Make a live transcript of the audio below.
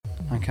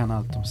Han kan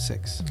allt om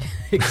sex.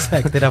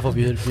 Exakt, det är därför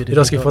vi bjuder.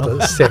 Idag ska vi prata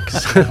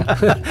sex.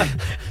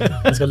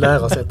 Vi ska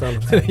lära oss ett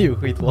annat. Det är ju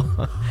skitbra.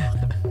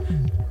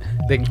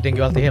 Den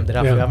går alltid hem, det är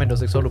därför vi använder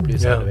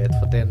sexualupplysare, du vet,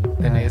 för att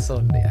den är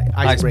sån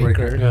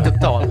icebreaker,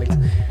 total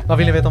liksom. Vad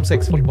vill ni veta om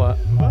sex? Folk bara,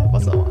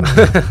 vad sa man?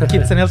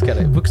 Kidsen älskar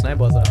det, vuxna är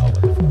bara såhär, what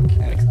the fuck.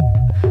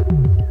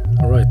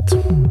 All right.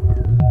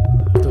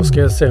 Då ska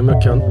jag se om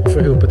jag kan få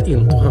ihop ett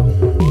intro här.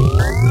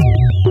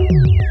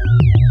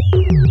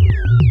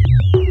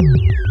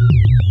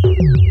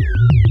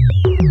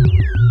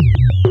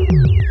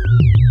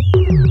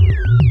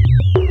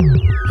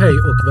 Hej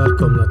och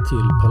välkomna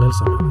till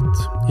Parallellsamhället.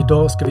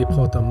 Idag ska vi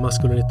prata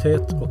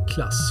maskulinitet och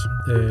klass.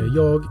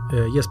 Jag,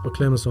 Jesper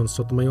Clemensson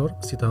Sotomayor,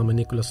 sitter här med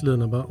Nicolas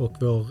Lunaba och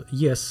vår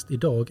gäst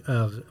idag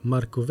är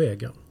Marco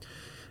Vega.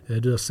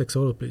 Du är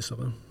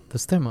sexualupplysare. Det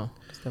stämmer.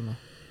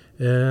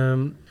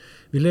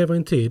 Vi lever i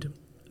en tid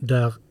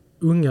där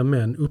unga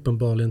män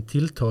uppenbarligen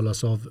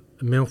tilltalas av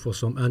människor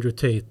som Andrew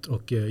Tate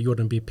och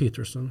Jordan B.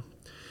 Peterson.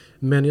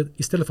 Men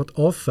istället för att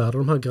avfärda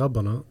de här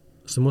grabbarna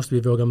så måste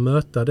vi våga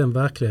möta den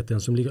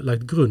verkligheten som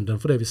lagt grunden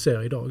för det vi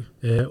ser idag.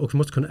 Och vi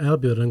måste kunna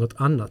erbjuda något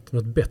annat,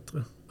 något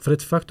bättre. För det är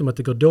ett faktum att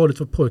det går dåligt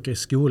för pojkar i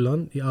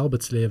skolan, i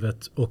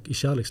arbetslivet och i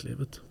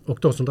kärlekslivet. Och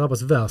de som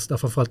drabbas värst är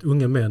framförallt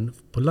unga män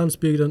på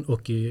landsbygden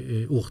och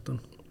i orten.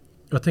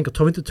 Jag tänker,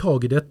 tar vi inte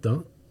tag i detta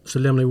så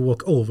lämnar vi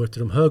walk-over till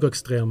de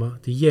högerextrema,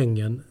 till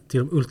gängen, till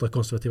de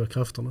ultrakonservativa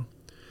krafterna.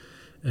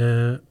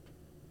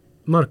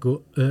 Marco,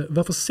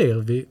 varför ser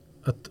vi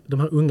att de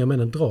här unga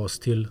männen dras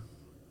till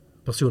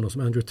personer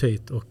som Andrew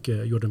Tate och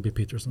Jordan B.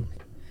 Peterson?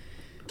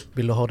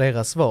 Vill du ha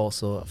deras svar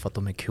så för att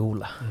de är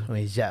coola. De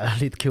är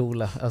jävligt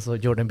coola. Alltså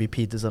Jordan B.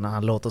 Peterson,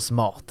 han låter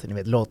smart. Ni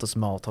vet, låter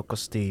smart, har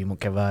kostym och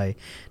kavaj.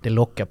 Det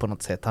lockar på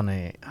något sätt.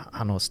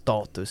 Han har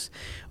status.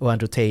 Och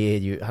Andrew Tate är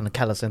ju, han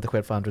kallar sig inte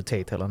själv för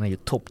Andrew Tate heller. Han är ju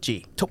top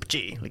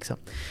G liksom.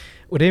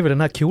 Och det är väl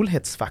den här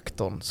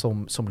coolhetsfaktorn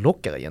som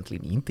lockar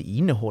egentligen, inte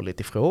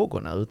innehållet i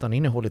frågorna, utan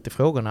innehållet i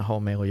frågorna har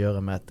mer att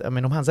göra med att,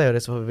 men om han säger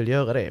det så får vi väl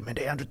göra det. Men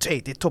det är Andrew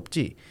Tate, det är top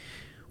G.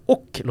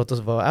 Och låt oss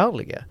vara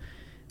ärliga,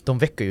 de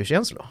väcker ju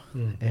känslor.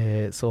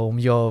 Så om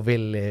jag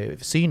vill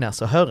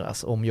synas och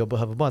höras, om jag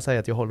behöver bara säga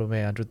att jag håller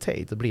med Andrew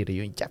Tate, då blir det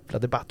ju en jävla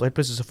debatt. Och helt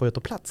plötsligt så får jag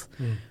ta plats.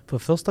 För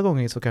första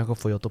gången så kanske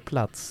får jag ta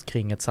plats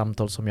kring ett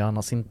samtal som jag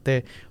annars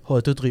inte har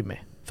ett utrymme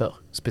för.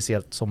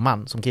 Speciellt som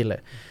man, som kille.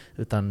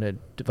 Utan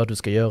vad du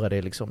ska göra, det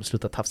är liksom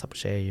sluta tafsa på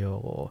tjejer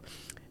och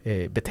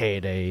bete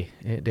dig.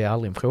 Det är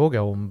aldrig en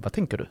fråga om vad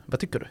tänker du? Vad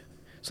tycker du?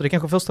 Så det är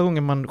kanske första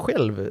gången man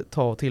själv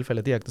tar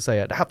tillfället i akt och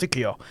säger det här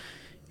tycker jag.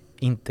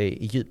 Inte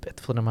i djupet.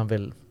 För när man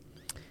väl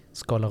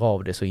skalar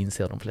av det så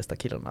inser de flesta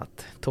killarna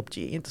att Top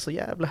G är inte så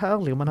jävla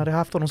härlig om man hade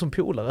haft honom som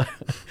polare.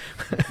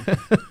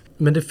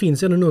 Men det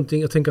finns ändå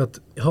någonting, jag tänker att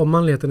har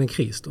manligheten en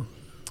kris då?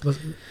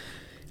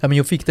 Ja, men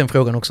jag fick den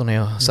frågan också när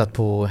jag satt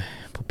på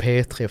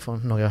P3 för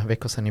några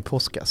veckor sedan i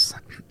påskas.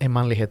 Är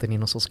manligheten i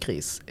någon sorts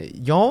kris?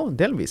 Ja,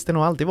 delvis. Den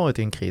har alltid varit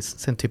i en kris.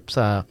 Sen typ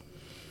så här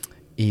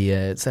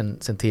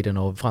sen tiden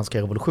av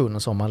franska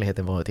revolutionen så har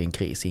manligheten varit i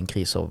en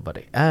kris av vad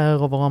det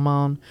är att vara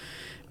man.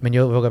 Men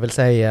jag vågar väl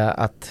säga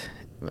att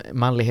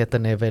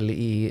manligheten är väl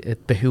i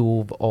ett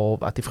behov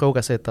av att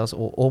ifrågasättas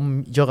och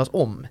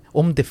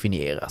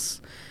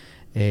omdefinieras.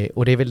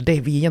 Och det är väl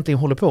det vi egentligen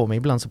håller på med.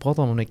 Ibland så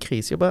pratar man om en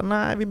kris. Jag bara,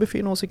 nej, vi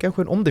befinner oss i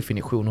kanske en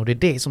omdefinition. Och det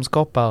är det som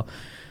skapar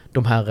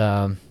de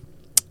här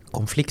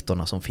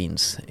konflikterna som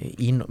finns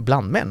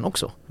bland män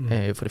också.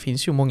 För det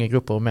finns ju många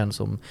grupper av män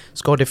som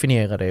ska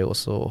definiera det och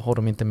så har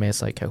de inte med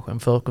sig kanske en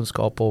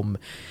förkunskap om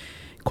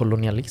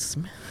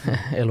kolonialism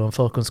eller en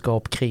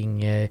förkunskap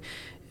kring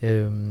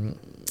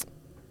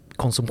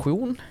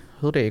konsumtion,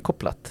 hur det är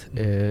kopplat.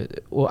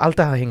 Och allt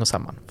det här hänger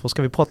samman. För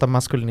ska vi prata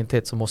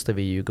maskulinitet så måste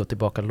vi ju gå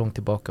långt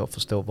tillbaka och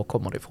förstå var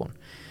kommer det ifrån.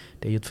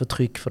 Det är ju ett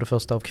förtryck för det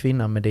första av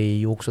kvinnan, men det är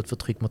ju också ett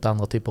förtryck mot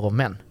andra typer av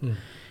män.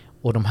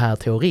 Och de här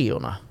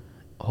teorierna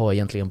har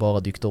egentligen bara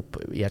dykt upp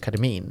i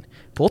akademin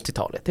på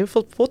 80-talet. Det är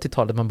på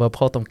 80-talet man börjar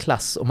prata om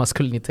klass och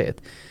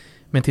maskulinitet.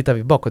 Men tittar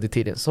vi bakåt i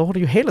tiden så har det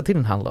ju hela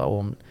tiden handlat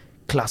om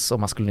klass och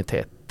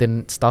maskulinitet.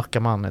 Den starka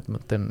mannen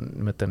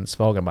mot den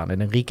svaga mannen,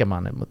 den rika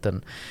mannen mot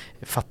den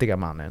fattiga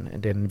mannen,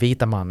 den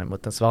vita mannen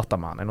mot den svarta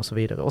mannen och så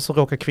vidare. Och så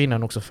råkar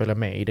kvinnan också följa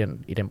med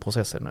i den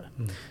processen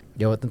nu.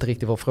 Jag vet inte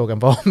riktigt vad frågan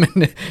var,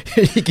 men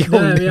jag gick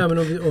igång. Nej, ja, men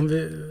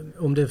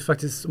om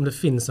det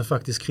finns en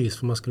faktisk kris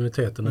för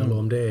maskuliniteten eller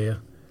om det är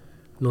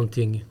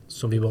någonting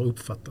som vi bara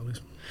uppfattar.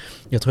 Liksom.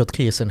 Jag tror att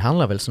krisen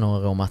handlar väl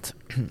snarare om att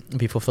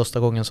vi för första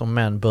gången som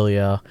män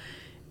börjar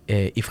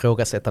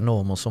ifrågasätta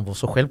normer som var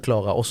så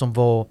självklara och som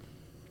var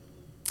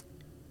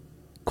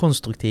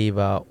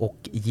konstruktiva och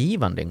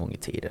givande en gång i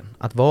tiden.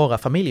 Att vara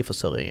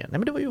familjeförsörjare. Nej,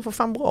 men det var ju för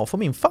fan bra. För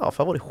min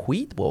farfar var det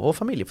skitbra att vara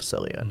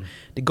familjeförsörjare.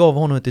 Det gav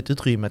honom ett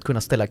utrymme att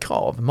kunna ställa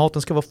krav.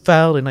 Maten ska vara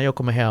färdig när jag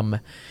kommer hem.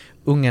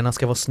 Ungarna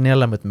ska vara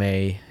snälla mot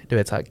mig. Du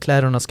vet så här,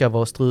 kläderna ska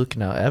vara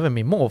strukna. Även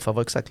min morfar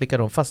var exakt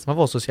likadan fast man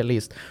var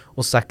socialist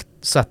och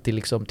satt i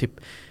liksom typ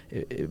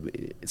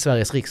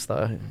Sveriges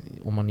riksdag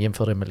om man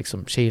jämför det med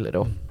liksom Chile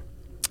då.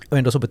 Och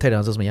ändå så betedde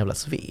han sig som en jävla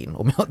svin.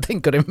 Om jag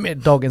tänker det med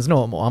dagens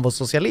normer. Han var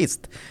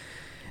socialist.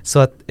 Så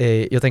att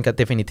jag tänker att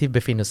definitivt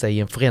befinner sig i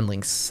en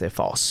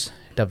förändringsfas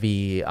där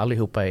vi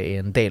allihopa är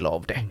en del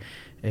av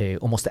det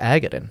och måste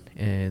äga den.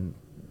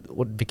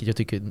 Och vilket jag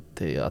tycker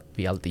inte att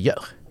vi alltid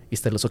gör.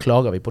 Istället så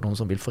klagar vi på de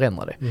som vill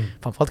förändra det.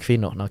 Framförallt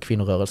kvinnor, när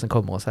kvinnorörelsen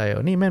kommer och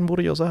säger ni män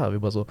borde göra så här. Vi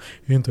bara så,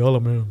 inte alla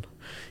män.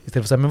 Istället för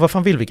att säga, men vad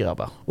fan vill vi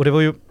grabbar? Och det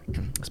var ju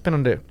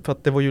spännande, för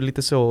att det var ju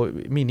lite så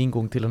min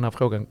ingång till den här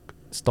frågan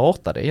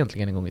startade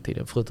egentligen en gång i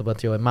tiden. Förutom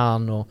att jag är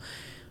man och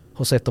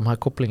har sett de här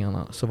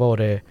kopplingarna, så var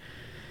det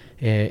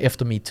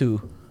efter MeToo,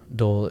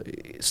 då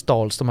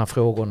stals de här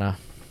frågorna.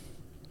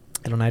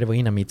 Eller nej, det var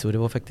innan MeToo. Det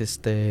var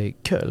faktiskt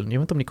Köln. Jag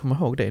vet inte om ni kommer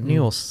ihåg det.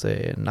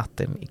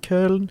 Nyårsnatten i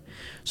Köln.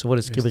 Så var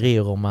det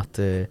skriverier om att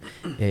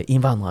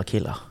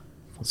invandrarkillar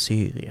från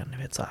Syrien, ni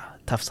vet, så här,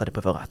 tafsade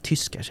på våra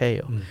tyska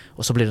tjejer.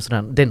 Och så blev det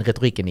sådär, den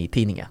retoriken i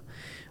tidningar.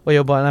 Och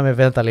jag bara, nej men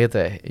vänta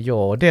lite.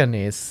 Jag och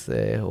Dennis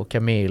och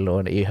Camille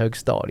och i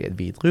högstadiet,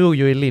 vi drog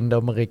ju i Linda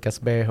och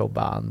Marikas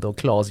BH-band och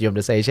Klass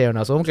gömde sig i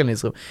tjejernas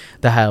omklädningsrum.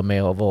 Det här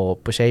med att vara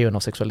på tjejerna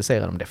och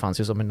sexualisera dem, det fanns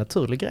ju som en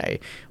naturlig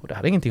grej. Och det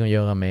hade ingenting att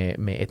göra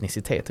med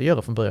etnicitet att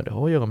göra från början. Det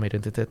har att göra med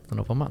identiteten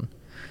av vara man.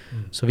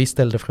 Så vi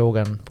ställde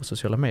frågan på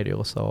sociala medier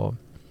och sa,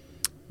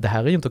 det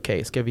här är ju inte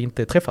okej. Ska vi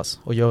inte träffas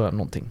och göra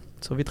någonting?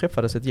 Så vi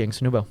träffades ett gäng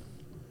snubbar.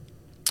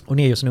 Och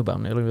ni är ju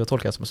snubban, eller jag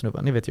tolkar som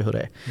snubban, ni vet ju hur det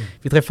är.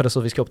 Vi träffades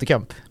och vi ska upp till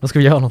kamp. Då ska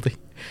vi göra någonting.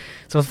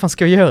 Så vad fan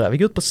ska vi göra? Vi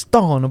går ut på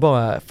stan och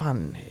bara,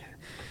 fan,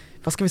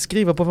 vad ska vi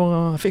skriva på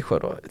våra affischer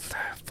då?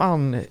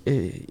 Fan,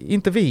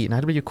 inte vi. Nej,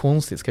 det blir ju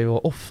konstigt. Ska vi vara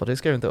offer? Det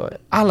ska vi inte vara.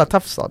 Alla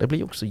tafsar, det blir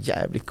ju också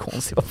jävligt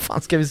konstigt. Vad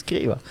fan ska vi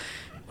skriva?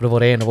 Och då var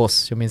det en av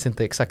oss, jag minns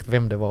inte exakt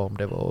vem det var, om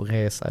det var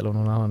Resa eller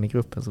någon annan i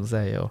gruppen som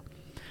säger.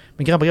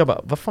 Men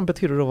grabbar, vad fan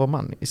betyder det att vara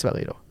man i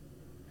Sverige då?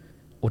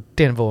 Och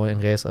den var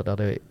en resa där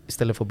det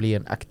istället för att bli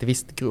en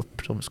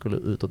aktivistgrupp som skulle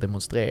ut och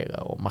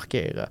demonstrera och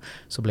markera,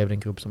 så blev det en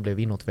grupp som blev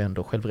inåtvänd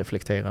och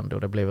självreflekterande,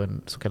 och det blev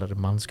en så kallad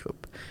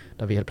mansgrupp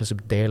där vi helt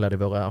plötsligt delade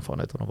våra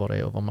erfarenheter om vad det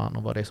är att vara man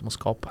och vad det är som har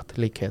skapat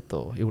likhet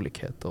och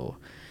olikhet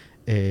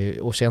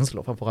och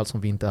känslor, framförallt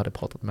som vi inte hade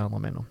pratat med andra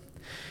män om.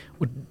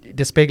 Och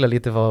det speglar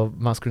lite var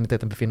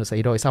maskuliniteten befinner sig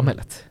idag i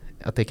samhället.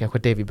 Att det är kanske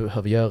det vi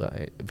behöver göra,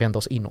 vända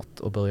oss inåt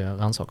och börja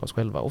rannsaka oss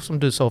själva. Och som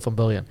du sa från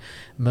början,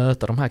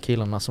 möta de här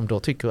killarna som då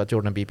tycker att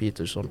Jordan B.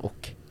 Peterson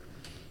och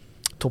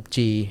Top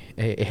G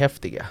är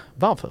häftiga.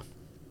 Varför?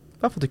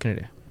 Varför tycker ni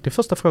det? Det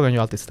första frågan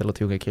jag alltid ställer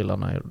till unga killar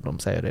när de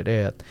säger det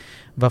är att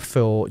vad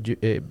får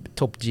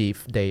Top G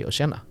dig att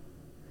känna?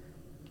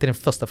 Det är den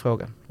första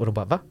frågan. Och då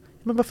bara, va?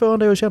 Men vad får han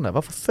dig att känna?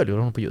 Varför följer du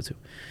honom på YouTube?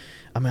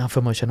 Ja, men han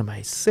får mig att känna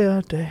mig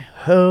sedd,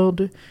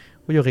 hörd,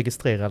 och jag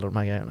registrerar alla de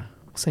här grejerna.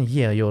 Och sen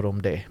ger jag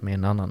dem det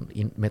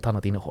med ett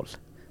annat innehåll.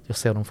 Jag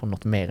ser dem från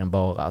något mer än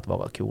bara att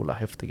vara coola,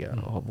 häftiga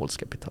och ha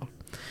våldskapital.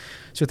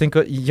 Så jag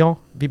tänker, ja,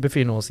 vi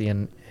befinner oss i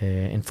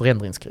en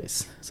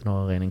förändringskris.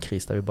 Snarare än en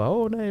kris där vi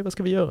bara, nej, vad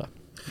ska vi göra?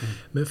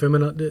 Men för jag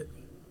menar,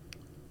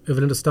 jag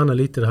vill ändå stanna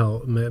lite i det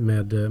här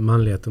med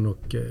manligheten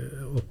och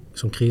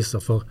som krisar.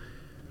 För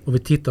om vi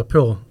tittar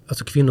på,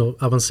 alltså kvinnor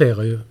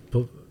avancerar ju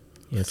på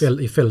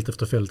i fält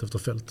efter fält efter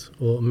fält.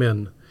 Och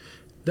män,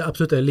 det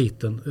absoluta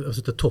eliten,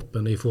 absoluta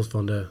toppen är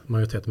fortfarande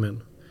majoritet män.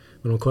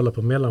 Men om man kollar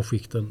på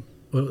mellanskikten,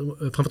 och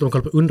framförallt om man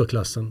kollar på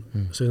underklassen,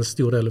 så är en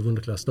stor del av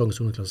dagens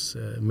underklass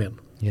män.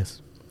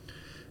 Yes.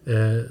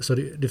 Så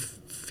det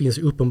finns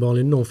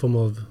uppenbarligen någon form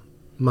av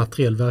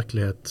materiell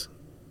verklighet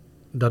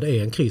där det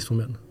är en kris för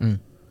män.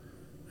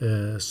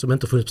 Som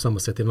inte funnits på samma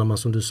sätt innan man,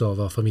 som du sa,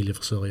 var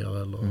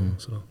familjeförsörjare eller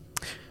sådär.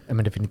 Ja,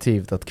 men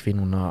definitivt att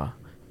kvinnorna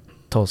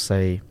tar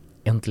sig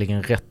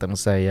äntligen rätten att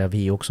säga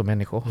vi är också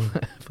människor.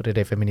 För det är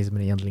det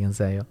feminismen egentligen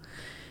säger.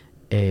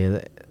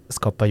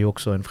 Skapar ju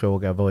också en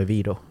fråga, vad är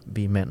vi då?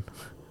 Vi män.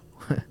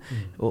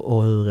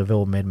 och hur är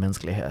vår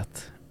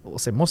medmänsklighet?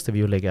 Och sen måste vi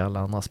ju lägga alla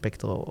andra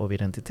aspekter av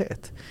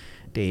identitet.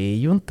 Det är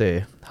ju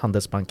inte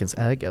Handelsbankens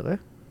ägare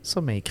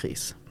som är i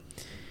kris.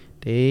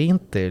 Det är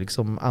inte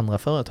liksom andra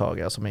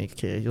företagare som är i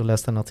kris. Jag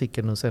läste en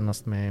artikel nu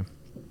senast med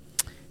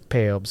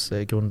Peabs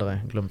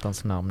grundare, glömt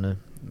hans namn nu,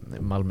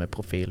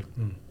 Malmö-profil.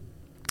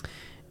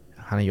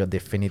 Han är ju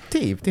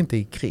definitivt inte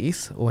i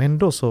kris, och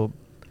ändå så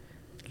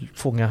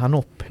fångar han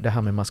upp det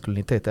här med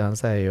maskulinitet där han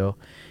säger,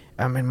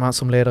 ja, men man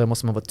som ledare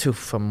måste man vara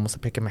tuff, man måste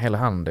peka med hela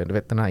handen, du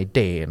vet den här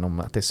idén om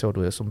att det är så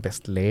du är som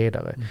bäst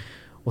ledare.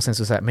 Och sen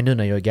så säger, men nu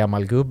när jag är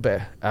gammal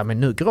gubbe, ja men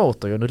nu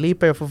gråter jag, nu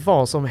lipar jag för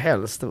vad som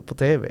helst på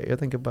tv. Jag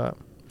tänker bara,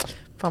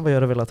 fan vad jag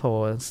hade velat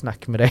ha en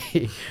snack med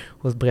dig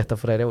och berätta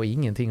för dig, det har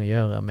ingenting att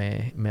göra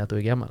med att du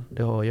är gammal.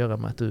 Det har att göra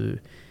med att du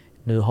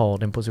nu har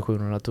den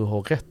positionen att du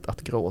har rätt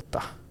att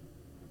gråta.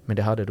 Men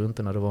det hade du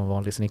inte när du var en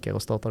vanlig snickare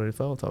och startade ditt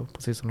företag.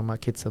 Precis som de här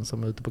kidsen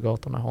som är ute på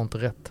gatorna har inte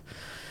rätt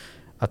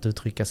att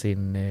uttrycka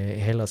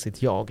hela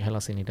sitt jag,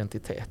 hela sin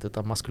identitet.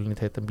 Utan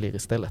maskuliniteten blir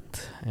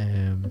istället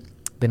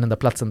den enda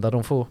platsen där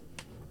de får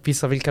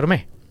visa vilka de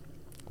är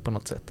på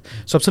något sätt.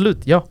 Så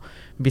absolut, ja.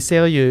 Vi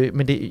ser ju,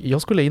 men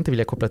jag skulle inte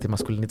vilja koppla till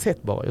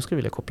maskulinitet bara. Jag skulle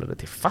vilja koppla det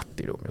till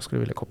fattigdom. Jag skulle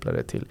vilja koppla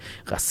det till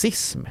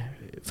rasism.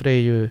 För det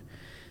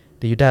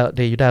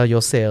är ju där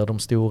jag ser de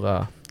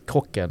stora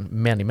krocken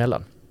män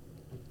emellan.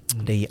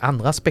 Det är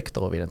andra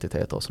aspekter av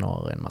identiteter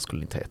snarare än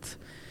maskulinitet.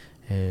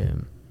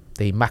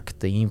 Det är makt,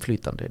 det är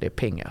inflytande, det är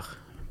pengar.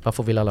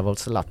 Varför vill alla vara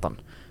Zlatan?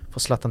 För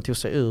Zlatan tog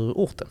sig ur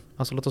orten.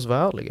 Alltså låt oss vara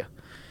ärliga.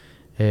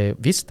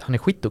 Visst, han är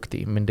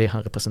skitduktig, men det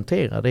han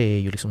representerar, det är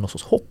ju liksom någon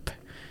sorts hopp.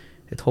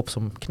 Ett hopp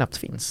som knappt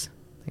finns,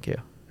 tänker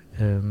jag.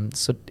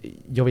 Så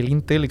jag vill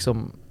inte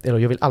liksom, eller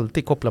jag vill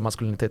alltid koppla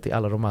maskulinitet till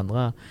alla de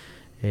andra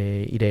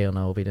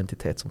idéerna och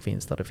identitet som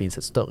finns där det finns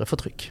ett större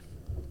förtryck.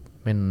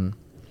 Men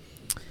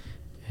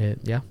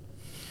ja.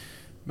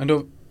 Men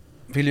då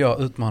vill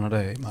jag utmana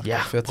dig, Marcus. Ja,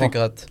 för jag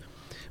tänker att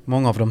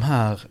många av de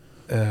här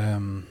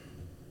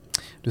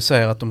du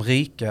säger att de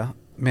rika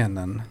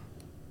männen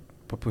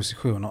på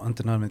positioner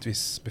inte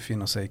nödvändigtvis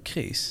befinner sig i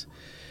kris.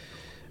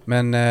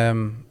 Men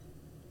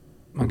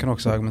man kan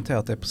också argumentera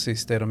att det är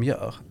precis det de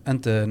gör.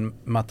 Inte en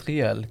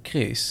materiell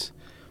kris,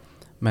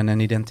 men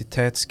en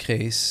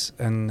identitetskris,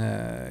 en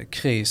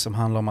kris som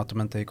handlar om att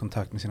de inte är i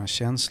kontakt med sina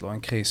känslor.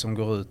 En kris som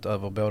går ut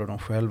över både de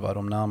själva,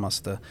 de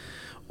närmaste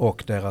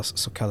och deras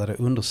så kallade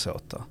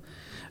undersåtar.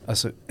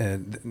 Alltså,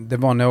 det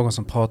var någon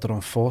som pratade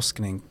om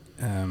forskning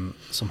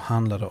som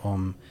handlade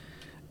om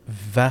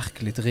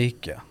verkligt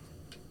rika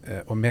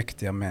och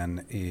mäktiga män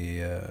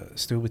i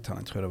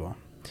Storbritannien, tror jag det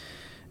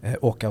var,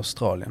 och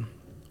Australien.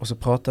 Och så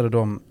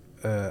pratade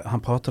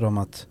han pratade om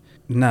att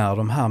när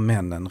de här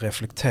männen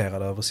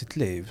reflekterade över sitt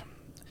liv,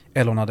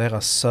 eller när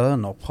deras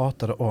söner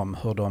pratade om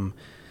hur de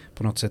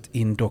på något sätt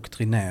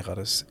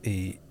indoktrinerades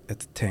i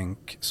ett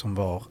tänk som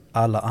var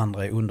alla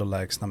andra är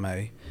underlägsna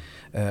mig,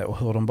 och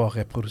hur de bara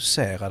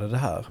reproducerade det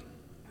här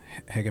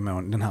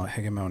den här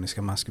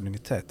hegemoniska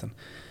maskuliniteten.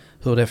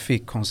 Hur det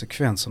fick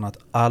konsekvenserna att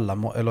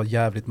alla eller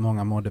jävligt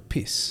många mådde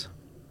piss.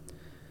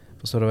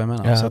 Förstår du vad jag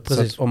menar? Ja, så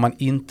att om man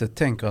inte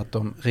tänker att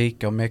de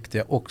rika och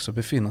mäktiga också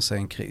befinner sig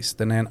i en kris.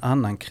 Den är en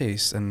annan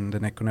kris än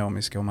den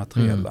ekonomiska och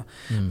materiella.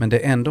 Men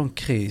det är ändå en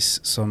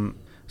kris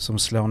som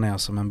slår ner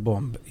som en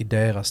bomb i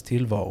deras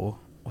tillvaro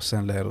och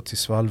sen leder till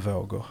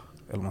svallvågor,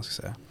 eller vad man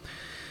ska säga.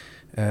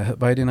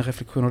 Vad är dina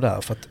reflektioner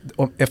där? För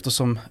att,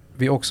 eftersom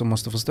vi också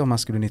måste förstå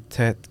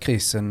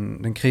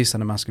den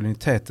krisande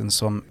maskuliniteten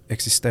som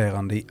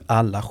existerande i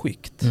alla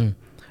skikt.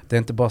 Det är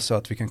inte bara så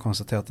att vi kan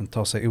konstatera att den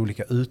tar sig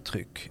olika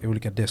uttryck,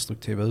 olika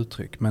destruktiva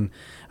uttryck, men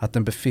att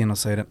den befinner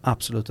sig i den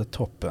absoluta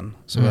toppen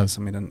såväl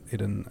som i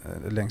den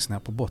längst ner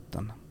på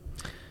botten.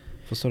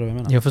 Förstår du vad jag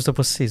menar? Jag förstår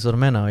precis vad du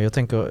menar. Jag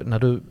tänker,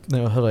 när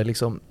jag hör dig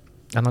liksom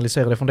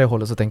analysera det från det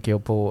hållet, så tänker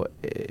jag på,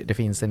 det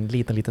finns en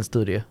liten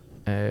studie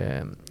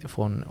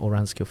från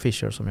Oransky och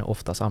Fisher som jag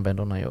oftast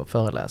använder när jag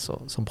föreläser,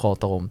 som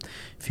pratar om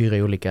 4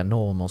 olika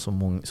normer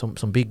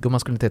som bygger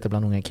maskulinitet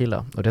bland unga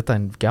killar. Och detta är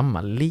en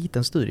gammal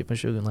liten studie från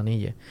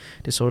 2009.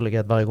 Det sorgliga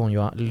är att varje gång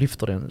jag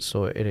lyfter den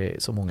så är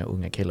det så många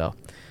unga killar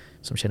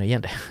som känner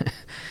igen det.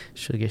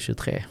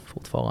 2023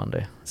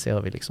 fortfarande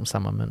ser vi liksom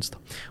samma mönster.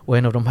 Och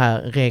en av de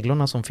här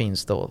reglerna som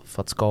finns då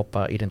för att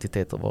skapa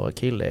identitet och vara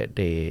kille,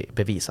 det är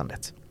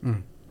bevisandet.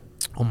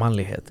 Och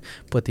manlighet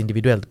på ett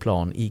individuellt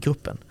plan i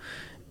gruppen.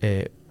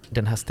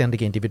 Den här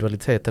ständiga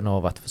individualiteten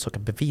av att försöka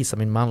bevisa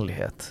min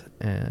manlighet.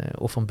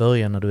 Och från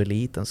början när du är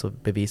liten så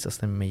bevisas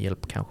den med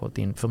hjälp kanske av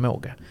din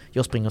förmåga.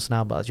 Jag springer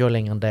snabbare, jag är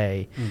längre än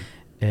dig.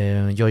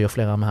 Jag gör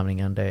fler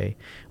armhävningar än dig.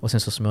 Och sen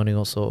så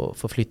småningom så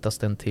förflyttas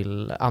den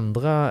till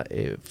andra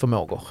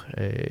förmågor.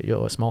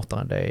 Jag är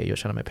smartare än dig, jag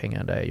tjänar mer pengar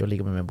än dig, jag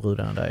ligger med mer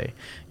brudar än dig,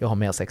 jag har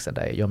mer sex än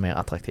dig, jag är mer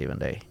attraktiv än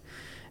dig.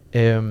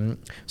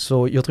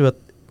 Så jag tror att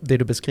det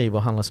du beskriver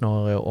handlar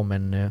snarare om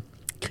en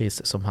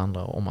kris som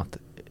handlar om att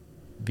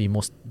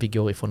vi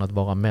går ifrån att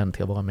vara män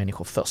till att vara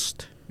människor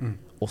först.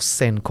 Och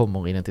sen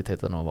kommer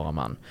identiteten att vara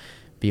man.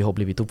 Vi har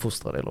blivit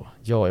uppfostrade, eller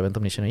jag vet inte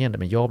om ni känner igen det,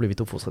 men jag har blivit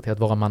uppfostrad till att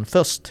vara man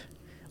först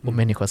och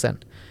människa sen.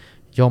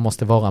 Jag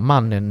måste vara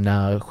mannen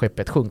när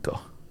skeppet sjunker.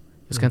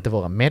 Jag ska inte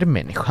vara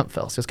medmänniskan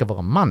först, jag ska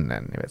vara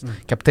mannen. Ni vet.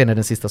 Kapten är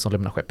den sista som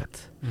lämnar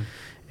skeppet.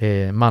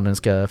 Mannen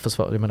ska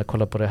försvara, jag menar,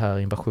 kolla på det här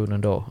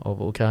invasionen då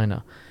av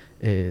Ukraina.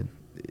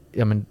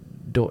 Men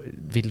då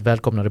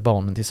välkomnade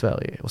barnen till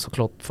Sverige och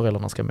såklart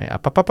föräldrarna ska med.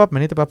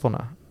 Men inte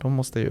papporna. De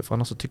måste ju, för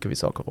annars så tycker vi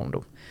saker om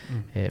dem.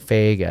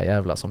 Fega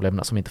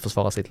jävlar som inte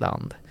försvarar sitt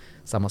land.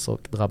 Samma sak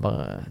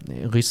drabbar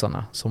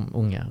ryssarna, som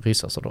unga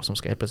ryssar då, som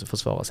ska helt plötsligt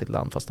försvara sitt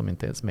land fast de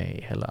inte ens är med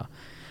i hela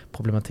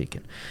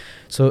problematiken.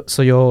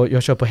 Så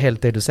jag kör på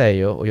helt det du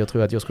säger, och jag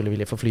tror att jag skulle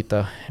vilja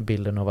förflytta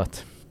bilden av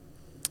att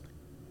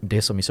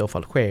det som i så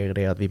fall sker,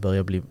 det är att vi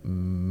börjar bli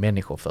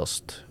människor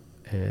först.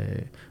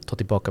 Ta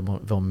tillbaka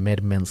vår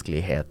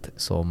medmänsklighet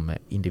som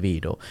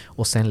individer,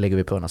 och sen lägger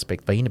vi på en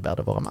aspekt, vad innebär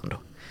det att vara man då?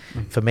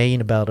 För mig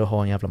innebär det att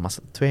ha en jävla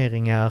massa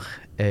tatueringar,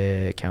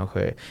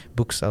 kanske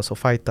boxas och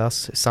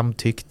fightas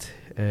samtyckt.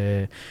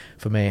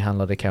 För mig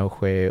handlar det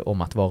kanske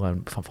om att vara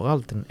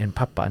framförallt en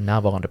pappa, en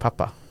närvarande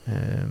pappa,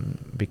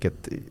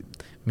 vilket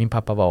min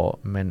pappa var,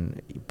 men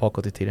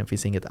bakåt i tiden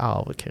finns inget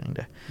arv kring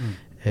det,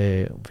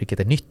 vilket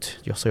är nytt.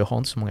 Så jag har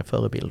inte så många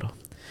förebilder.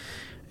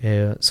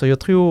 Så jag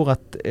tror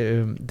att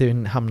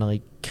den hamnar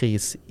i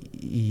kris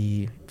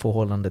i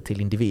förhållande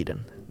till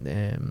individen.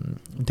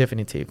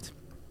 Definitivt.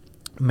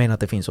 Men att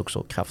det finns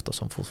också krafter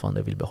som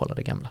fortfarande vill behålla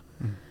det gamla.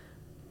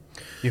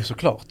 Jo,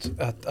 såklart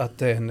att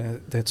det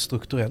är ett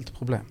strukturellt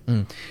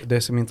problem.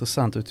 Det som är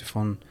intressant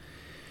utifrån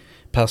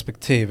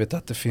perspektivet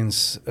att det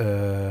finns,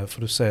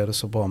 för du säger det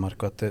så bra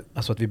Marco,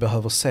 att vi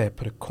behöver se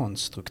på det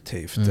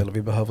konstruktivt eller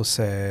vi behöver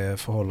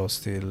förhålla oss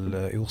till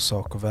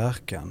orsak och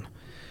verkan.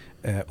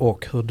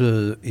 Och hur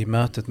du i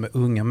mötet med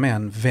unga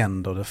män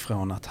vänder det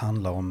från att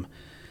handla om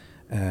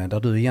där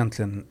du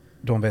egentligen,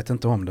 de vet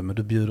inte om det, men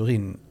du bjuder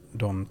in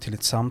dem till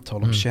ett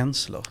samtal om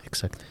känslor.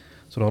 Exakt.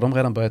 Så då har de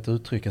redan börjat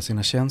uttrycka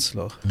sina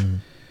känslor.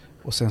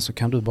 Och sen så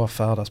kan du bara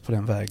färdas på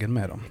den vägen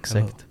med dem.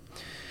 Exakt.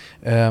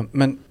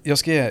 Men jag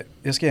ska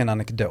ge en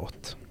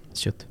anekdot.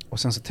 Shoot. Och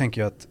sen så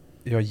tänker jag att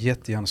jag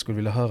jättegärna skulle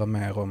vilja höra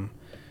mer om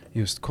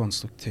just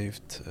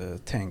konstruktivt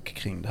tänk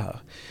kring det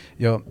här.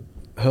 Jag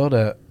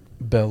hörde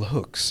Bell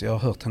Hooks, jag har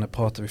hört henne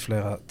prata vid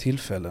flera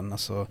tillfällen,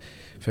 alltså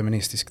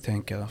feministisk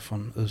tänkare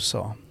från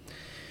USA,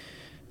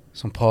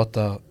 som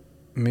pratar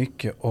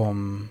mycket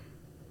om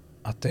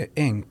att det är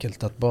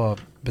enkelt att bara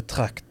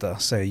betrakta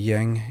sig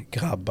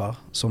gänggrabbar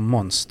som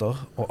monster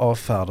och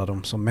avfärda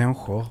dem som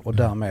människor och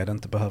därmed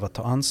inte behöva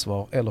ta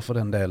ansvar eller för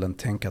den delen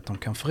tänka att de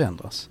kan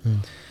förändras.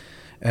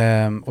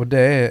 Och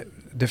det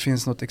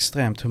finns något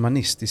extremt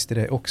humanistiskt i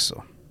det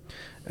också.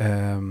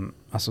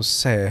 Alltså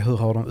se hur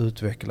har de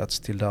utvecklats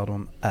till där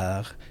de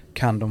är.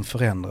 Kan de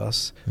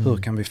förändras? Hur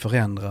kan vi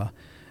förändra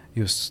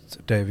just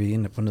det vi är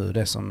inne på nu,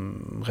 det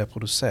som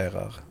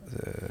reproducerar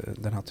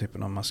den här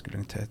typen av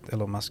maskulinitet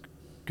eller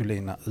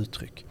maskulina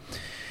uttryck.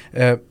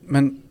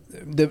 Men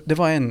det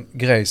var en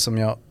grej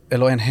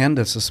en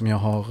händelse som jag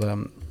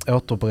har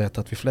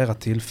återberättat vid flera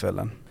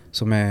tillfällen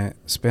som är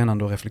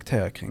spännande att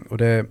reflektera kring. Och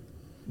det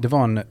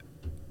var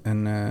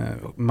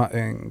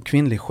en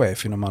kvinnlig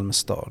chef inom Malmö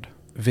stad,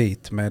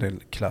 vit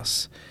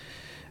medelklass,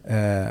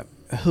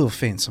 hur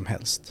fin som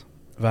helst,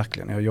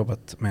 verkligen. Jag har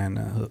jobbat med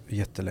henne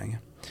jättelänge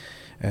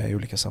i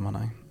olika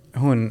sammanhang.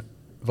 Hon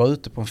var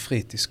ute på en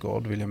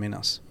fritidsgård, vill jag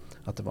minnas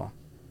att det var.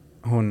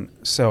 Hon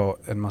såg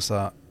en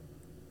massa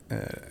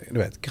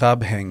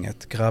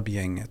grabbgänget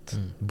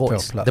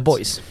boys, the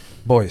boys.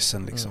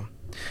 Boysen liksom.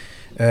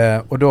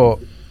 Och då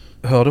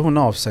hörde hon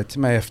av sig till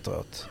mig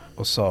efteråt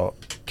och sa,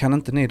 kan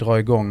inte ni dra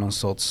igång någon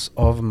sorts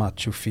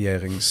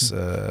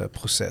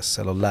avmachofieringsprocess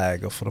eller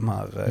läger för de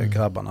här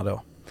grabbarna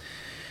då?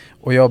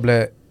 Och jag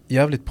blev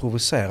jävligt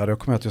provocerad. Jag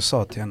kommer att jag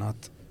sa till henne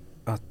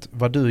att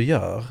vad du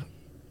gör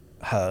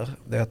här,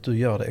 det är att du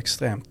gör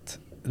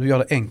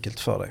det enkelt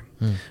för dig.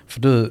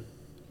 För du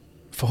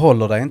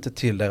förhåller dig inte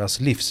till deras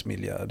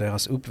livsmiljö,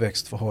 deras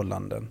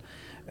uppväxtförhållanden.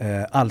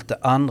 Allt det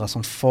andra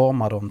som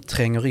formar dem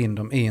tränger in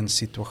dem i en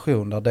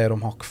situation där det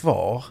de har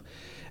kvar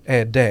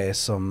är det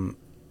som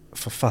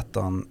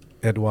författaren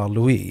Edouard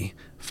Louis,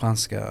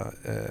 franska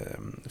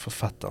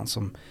författaren,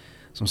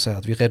 som säger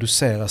att vi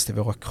reduceras till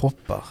våra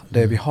kroppar.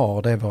 Det vi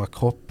har, det är våra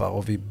kroppar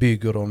och vi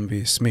bygger dem,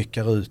 vi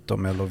smyckar ut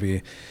dem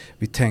eller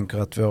vi tänker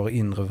att vår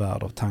inre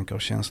värld av tankar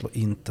och känslor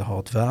inte har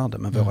ett värde,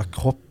 men våra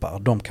kroppar,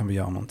 de kan vi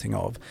göra någonting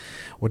av.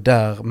 Och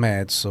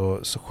därmed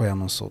så sker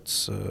någon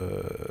sorts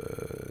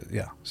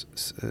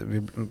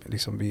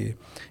vi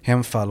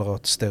hemfaller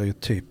åt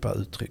stereotypa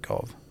uttryck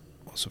av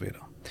och så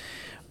vidare.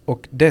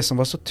 Och det som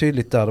var så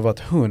tydligt där, det var att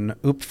hon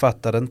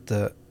uppfattade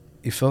inte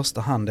i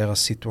första hand deras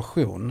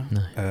situation,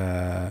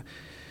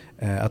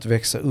 att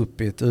växa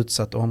upp i ett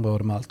utsatt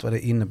område med allt vad det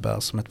innebär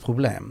som ett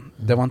problem.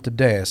 Det var inte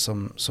det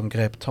som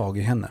grep tag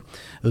i henne,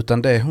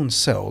 utan det hon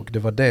såg, det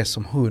var det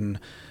som hon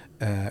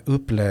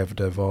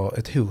upplevde var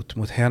ett hot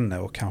mot henne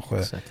och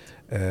kanske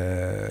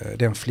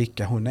den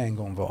flicka hon en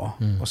gång var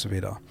och så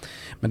vidare.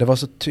 Men det var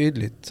så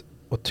tydligt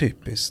och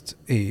typiskt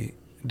i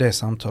det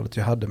samtalet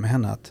jag hade med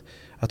henne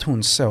att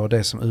hon såg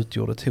det som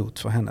utgjorde ett hot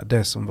för henne,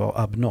 det som var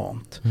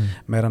abnormt.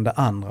 Medan det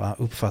andra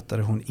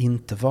uppfattade hon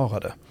inte vara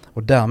det.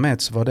 Och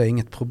därmed så var det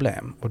inget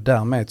problem. Och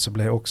därmed så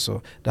blev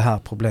också det här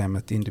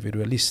problemet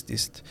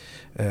individualistiskt.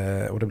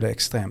 Och det blev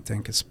extremt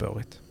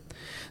enkelspårigt.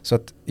 Så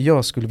att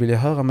jag skulle vilja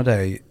höra med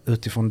dig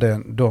utifrån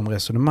de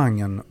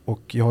resonemangen,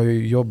 och jag har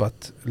ju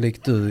jobbat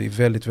likt du i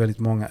väldigt, väldigt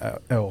många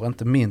år,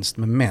 inte minst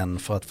med män,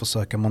 för att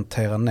försöka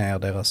montera ner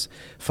deras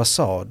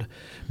fasad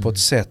på ett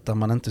sätt där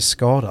man inte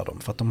skadar dem,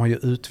 för att de har ju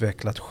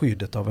utvecklat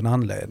skyddet av en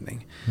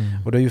anledning.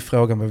 Och det är ju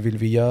frågan, vad vill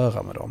vi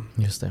göra med dem?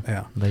 Just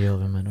det, vad gör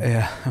vi med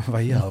dem?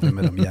 Vad gör vi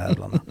med de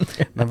jävlarna?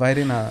 Men vad är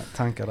dina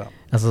tankar där?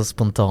 Alltså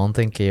spontant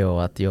tänker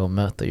jag att jag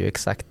möter ju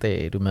exakt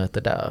det du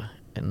möter där.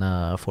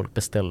 När folk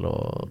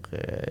beställer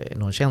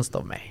någon tjänst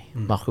av mig.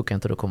 Marco, kan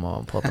inte du komma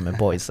och prata med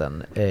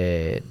boysen?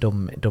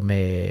 De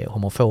är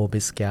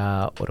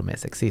homofobiska och de är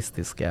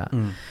sexistiska.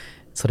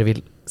 Så det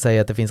vill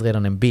säga att det finns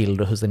redan en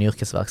bild hos den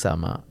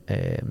yrkesverksamma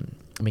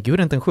med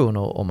goda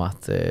intentioner om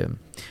att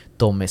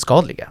de är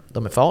skadliga,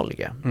 de är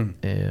farliga.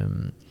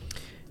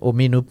 Och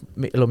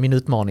min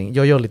utmaning,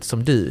 jag gör lite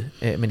som du,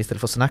 men istället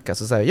för att snacka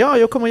så säger jag,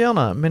 jag kommer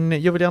gärna,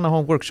 men jag vill gärna ha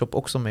en workshop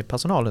också med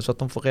personalen så att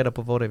de får reda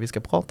på vad det är vi ska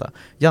prata.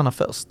 Gärna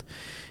först.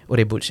 Och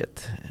det är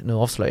bullshit. Nu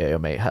avslöjar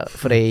jag mig här.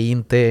 För det är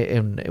inte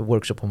en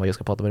workshop om vad jag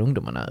ska prata med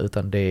ungdomarna,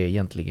 utan det är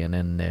egentligen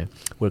en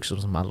workshop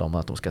som handlar om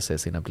att de ska se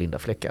sina blinda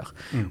fläckar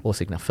och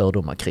sina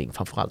fördomar kring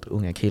framförallt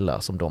unga killar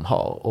som de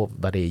har och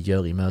vad det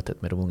gör i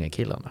mötet med de unga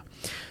killarna.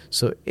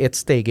 Så ett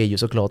steg är ju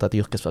såklart att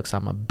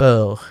yrkesverksamma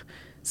bör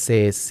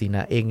se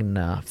sina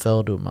egna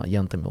fördomar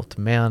gentemot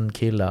män,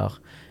 killar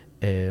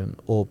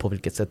och på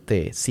vilket sätt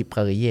det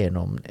sipprar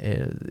igenom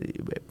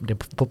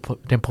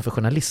den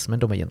professionalismen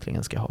de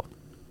egentligen ska ha.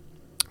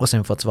 Och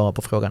sen för att svara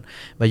på frågan,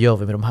 vad gör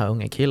vi med de här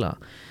unga killarna?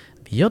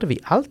 Vi gör det vi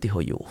alltid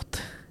har gjort.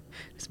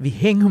 Vi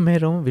hänger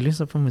med dem, vi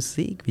lyssnar på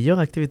musik, vi gör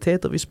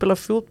aktiviteter, vi spelar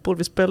fotboll,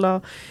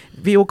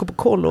 vi åker på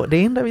kollo.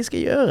 Det enda vi ska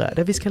göra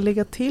är att vi ska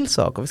lägga till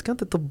saker. Vi ska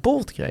inte ta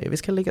bort grejer, vi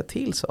ska lägga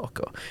till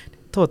saker.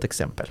 Ta ett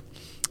exempel.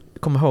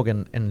 Jag kommer ihåg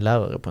en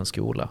lärare på en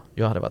skola.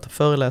 Jag hade varit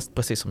föreläst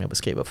precis som jag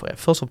beskriver för er.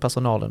 Först för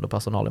personalen, och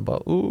personalen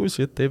bara,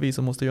 shit, det är vi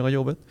som måste göra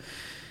jobbet.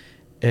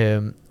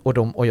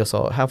 Och jag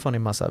sa, här får ni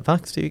massa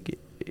verktyg,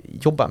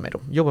 jobba med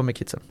dem, jobba med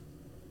kidsen.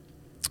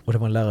 Och det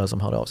var en lärare som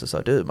hörde av sig och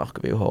sa, du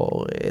Marco, vi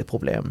har ett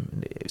problem.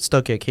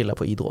 Stökiga killar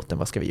på idrotten,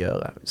 vad ska vi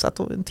göra? Vi satt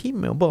en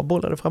timme och bara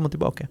bollade fram och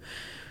tillbaka.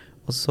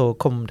 Och så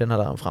kom den här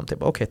läraren fram till,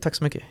 okej, tack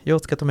så mycket.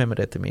 Jag ska ta med mig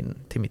det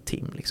till mitt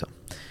team. Liksom.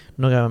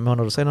 Några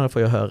månader senare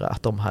får jag höra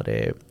att de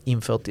hade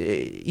infört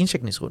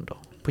incheckningsrundor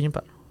på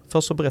gympan.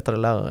 Först så berättade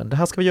läraren, det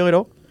här ska vi göra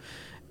idag.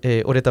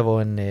 Och detta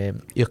var en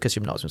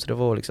yrkesgymnasium, så det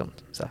var liksom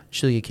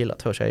 20 killar,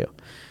 2 tjejer.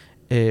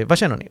 Vad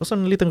känner ni? Och så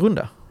en liten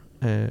runda.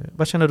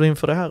 Vad känner du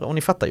inför det här? Och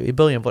ni fattar ju, i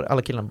början var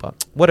alla killarna bara,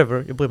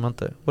 whatever, jag bryr mig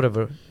inte,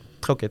 whatever,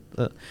 tråkigt.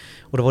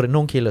 Och då var det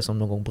någon kille som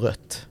någon gång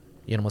bröt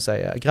genom att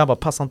säga, grabbar,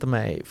 passa inte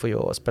mig för jag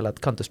har spelat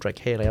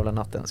Counter-Strike hela jävla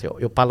natten, så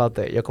jag pallar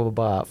inte, jag kommer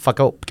bara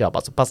fucka upp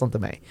grabbar, så passa inte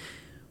mig.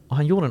 Och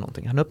han gjorde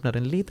någonting, han öppnade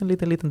en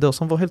liten dörr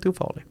som var helt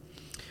ofarlig.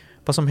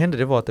 Vad som hände,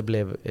 det var att det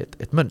blev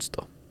ett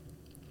mönster.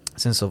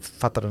 Sen så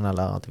fattade den här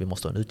läraren att vi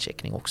måste ha en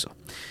utcheckning också.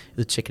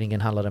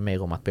 Utcheckningen handlade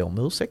mer om att be om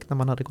ursäkt när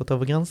man hade gått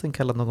över gränsen,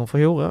 kallat någon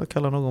för hora,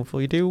 kallat någon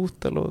för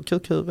idiot eller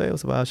kukhuvud, och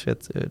så bara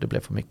det blev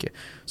för mycket.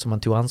 Så man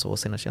tog ansvar för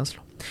sina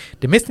känslor.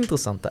 Det mest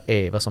intressanta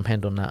är vad som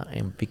händer när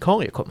en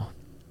vikarie kommer.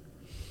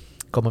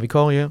 Kommer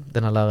vikarie,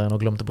 den här läraren har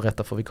glömt att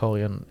berätta för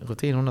vikarien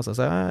rutinerna, så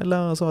säger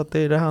läraren sa att det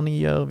är det här ni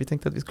gör, vi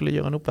tänkte att vi skulle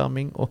göra en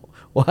uppvärmning,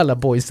 och alla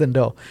boysen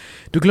då,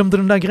 du glömde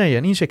den där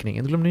grejen,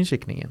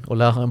 incheckningen, och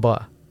läraren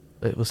bara,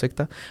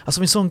 ursäkta?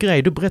 Alltså en sån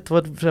grej, du berättar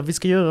vad vi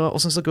ska göra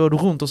och sen så går du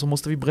runt och så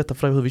måste vi berätta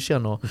för dig hur vi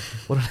känner.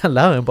 Och den här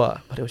läraren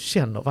bara, vadå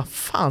känner? Vad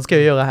fan ska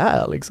jag göra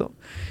här liksom?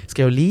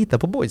 Ska jag lita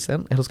på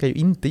boysen eller ska jag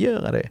inte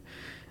göra det?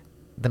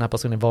 Den här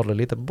personen valde att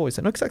lita på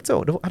boysen. Och exakt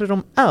så, då hade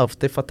de ärvt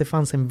det för att det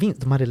fanns en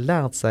vinst. De hade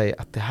lärt sig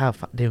att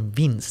det är en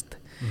vinst.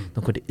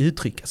 De kunde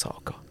uttrycka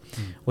saker.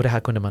 Och det här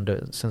kunde man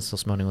sen så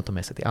småningom ta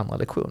med sig till andra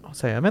lektioner.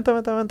 Säga,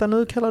 vänta,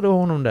 nu kallar du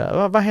honom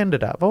där. Vad hände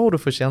där? Vad har du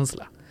för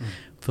känsla?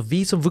 För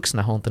vi som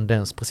vuxna har en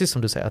tendens, precis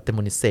som du säger, att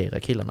demonisera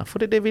killarna. För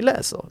det är det vi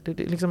läser. Det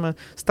är liksom,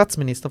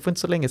 statsministern för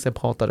inte så länge sedan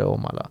pratade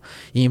om alla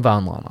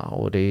invandrarna.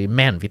 Och det är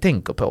män vi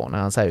tänker på när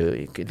han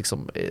säger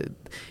liksom,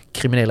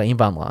 kriminella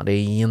invandrare. Det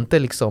är inte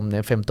liksom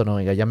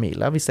 15-åriga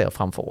Jamila vi ser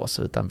framför oss,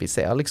 utan vi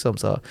ser liksom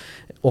så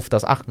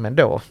oftast Ahmed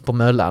då på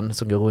Möllan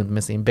som går runt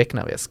med sin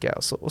becknarväska.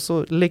 Och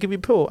så lägger vi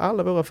på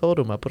alla våra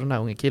fördomar på den här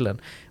unga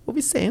killen. Och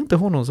vi ser inte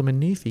honom som en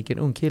nyfiken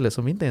ung kille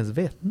som inte ens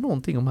vet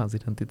någonting om hans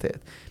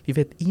identitet. Vi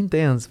vet inte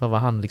ens vad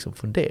han liksom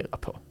funderar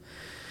på.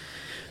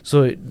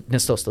 Så den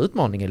största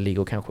utmaningen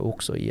ligger kanske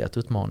också i att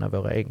utmana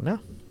våra egna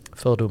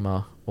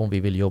fördomar om vi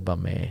vill jobba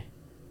med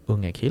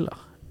unga killar.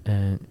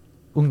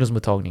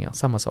 Ungdomsmottagningar,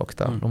 samma sak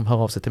där. De hör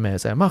av sig till mig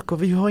och säger, Marco,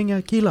 vi har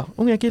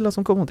unga killar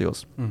som kommer till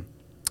oss.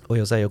 Och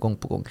jag säger gång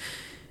på gång,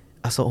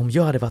 alltså om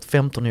jag hade varit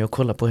 15 och jag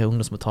kollade på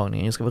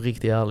ungdomsmottagningen, jag ska vara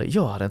riktigt ärlig,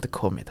 jag hade inte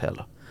kommit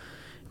heller.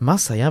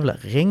 Massa jävla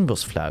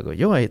regnbågsflaggor.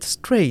 Jag är ett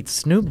straight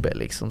snubbe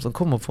liksom, som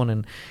kommer från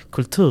en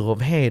kultur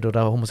av heder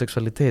där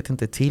homosexualitet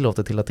inte är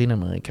tillåtet till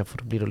Latinamerika, för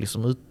då blir det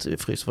liksom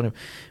utfryst. Vad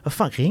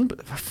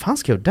fan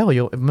ska jag där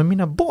göra med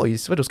mina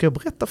boys? Vad då ska jag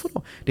berätta för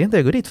dem? Det är inte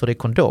jag går dit för det är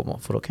kondomer,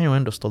 för då kan jag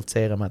ändå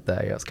stoltsera med att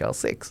där jag ska ha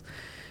sex.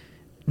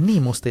 Ni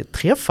måste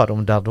träffa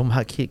dem där de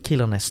här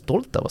killarna är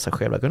stolta över sig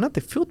själva. Gå ner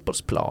till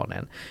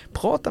fotbollsplanen.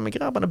 Prata med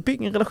grabbarna.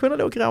 Bygg en relation.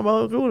 Då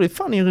grabbar, roligt.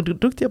 Fan, ni är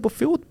duktiga på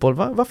fotboll.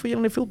 Varför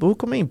gillar ni fotboll? Hur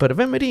kommer in på det?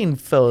 Vem är din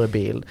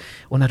förebild?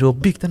 Och när du har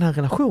byggt den här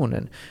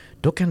relationen,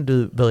 då kan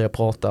du börja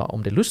prata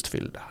om det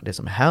lustfyllda. Det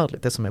som är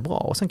härligt, det som är bra.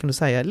 Och sen kan du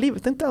säga,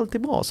 livet är inte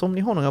alltid bra. Så om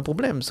ni har några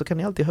problem så kan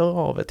ni alltid höra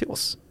av er till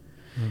oss.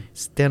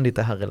 Ständigt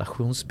det här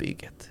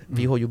relationsbygget.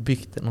 Vi har ju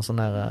byggt någon sån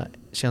här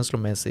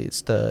känslomässig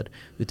stöd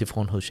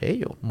utifrån hur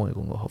tjejer många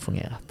gånger har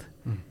fungerat.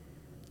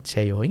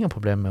 Tjejer har inga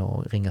problem med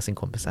att ringa sin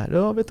kompis och säga,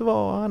 ja vet du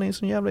vad, han är en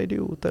sån jävla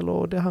idiot,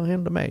 eller det här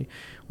hände mig.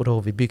 Och då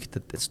har vi byggt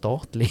ett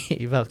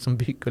statligt verk som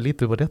bygger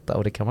lite på detta,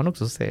 och det kan man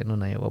också se nu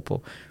när jag var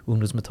på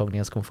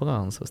ungdomsmottagningens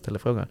konferens och ställde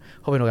frågan,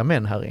 har vi några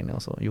män här inne?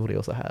 Och så gjorde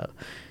jag så här.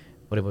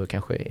 Och det var ju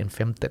kanske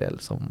 1/5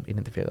 som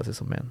identifierade sig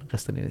som män.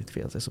 Resten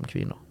identifierade sig som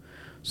kvinnor.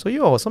 Så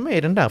jag som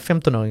är den där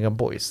 15-åriga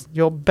boys,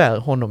 jag bär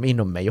honom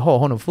inom mig. Jag har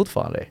honom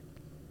fortfarande.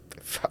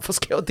 Varför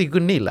ska jag till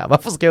Gunilla?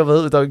 Varför ska jag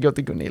överhuvudtaget gå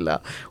till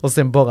Gunilla? Och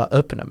sen bara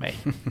öppna mig.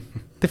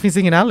 Det finns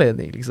ingen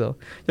anledning liksom.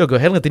 Jag går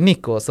hellre till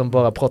Nico som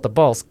bara pratar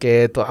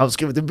basket och han har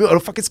skrivit en bok. Han har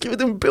fucking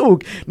skrivit en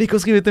bok. Nico har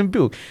skrivit en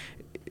bok.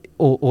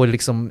 Och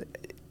liksom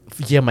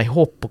ger mig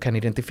hopp och kan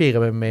identifiera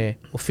mig med.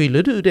 Och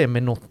fyller du det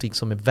med någonting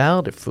som är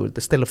värdefullt?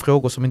 Det ställer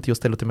frågor som inte jag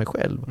ställer till mig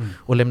själv.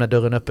 Och lämnar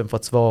dörren öppen för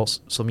ett svar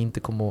som inte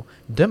kommer att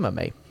döma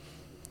mig.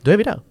 Då är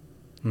vi där.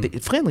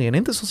 Förändringen är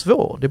inte så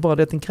svår. Det är bara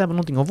det att den kräver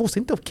någonting av oss,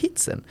 inte av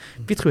kidsen.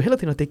 Vi tror hela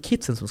tiden att det är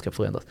kidsen som ska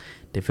förändras.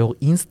 Det är vår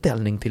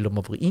inställning till dem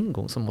och vår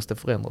ingång som måste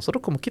förändras. Och då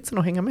kommer kidsen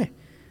att hänga med.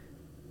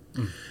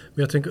 Men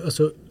jag tänker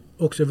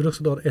jag vill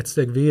också dra ett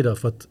steg vidare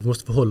för att vi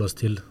måste förhålla oss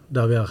till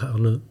där vi är här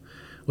nu.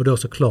 Och då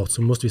såklart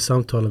så måste vi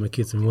samtala med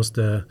kidsen. Vi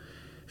måste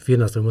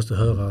finnas där, vi måste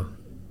höra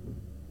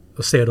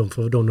och se dem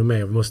för de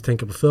är. Vi måste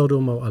tänka på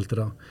fördomar och allt det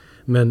där.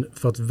 Men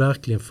för att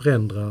verkligen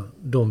förändra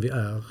de vi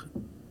är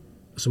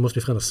så måste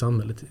vi förändra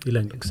samhället i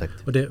längden. Exakt.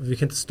 Och vi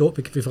kan inte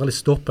stoppa, vi får aldrig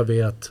stoppa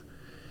vid att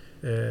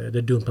det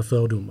är dumt med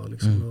fördomar.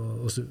 Liksom,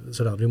 och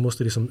sådär. Vi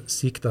måste liksom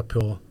sikta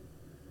på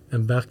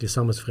en verklig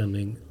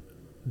samhällsförändring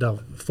där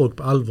folk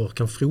på allvar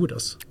kan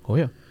frodas. Oh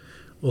ja.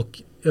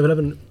 Och jag vill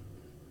även,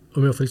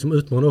 om jag får liksom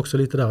utmana också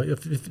lite där,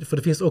 för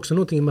det finns också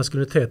någonting i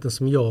maskuliniteten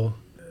som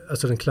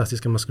alltså den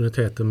klassiska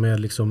maskuliniteten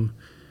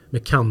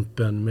med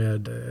kampen,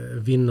 med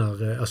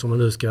vinnare, alltså om man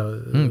nu ska...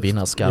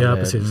 vinnarskalle. Ja,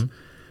 precis.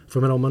 För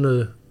jag menar, om man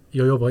nu,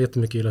 jag jobbar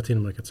jättemycket i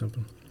Latinamerika till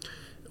exempel.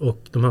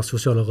 Och de här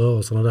sociala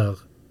rörelserna där,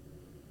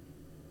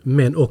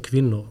 män och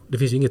kvinnor, det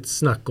finns ju inget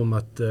snack om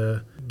att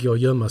gå och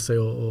gömma sig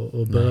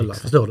och böla,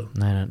 förstår du?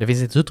 Nej, det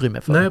finns inte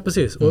utrymme för det. Nej,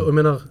 precis. Och jag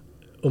menar,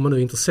 om man nu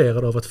är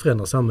intresserad av att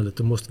förändra samhället,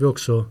 då måste vi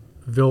också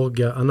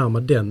våga anamma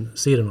den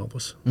sidan av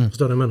oss.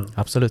 Förstår du vad jag menar?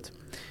 Absolut.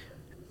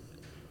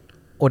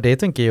 Och det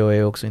tänker jag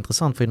är också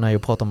intressant, för när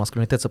jag pratar om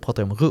maskulinitet så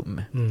pratar jag om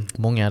rum.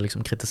 Många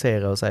liksom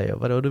kritiserar och säger,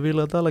 vadå, du vill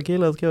att alla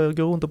killar ska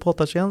gå runt och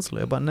prata känslor?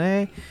 Jag bara,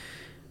 nej.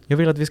 Jag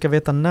vill att vi ska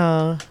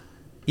veta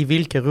i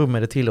vilka rum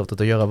är det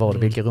tillåtet att göra vad,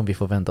 vilka rum vi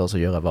förväntar oss att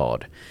göra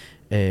vad.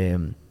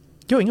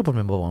 Jag har inga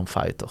problem med att vara en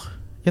fighter.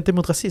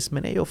 Gentemot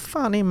rasismen är jag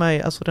fan i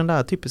mig, alltså den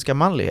där typiska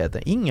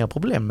manligheten. Inga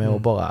problem med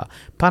att bara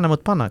panna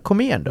mot panna,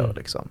 kom igen då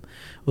liksom.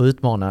 Och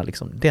utmana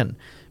liksom den.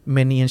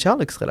 Men i en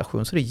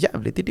kärleksrelation så är det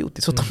jävligt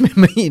idiotiskt att ta med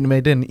mig in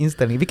med den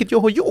inställningen, vilket jag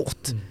har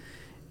gjort.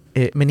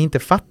 Men inte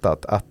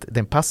fattat att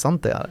den passar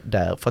inte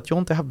där, för att jag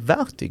inte har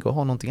verktyg och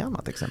har någonting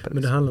annat exempelvis.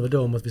 Men det handlar väl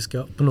då om att vi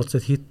ska på något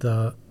sätt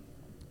hitta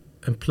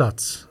en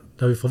plats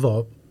där vi får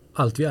vara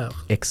allt vi är.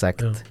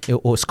 Exakt. Ja.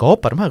 Och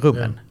skapa de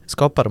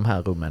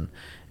här rummen.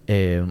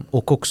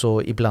 Och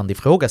också ibland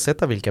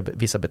ifrågasätta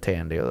vissa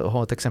beteenden. Jag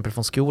har ett exempel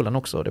från skolan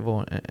också. Det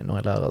var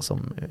några lärare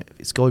som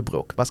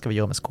skojbråk. Vad ska vi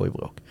göra med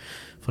skojbråk?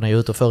 För när jag är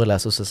ute och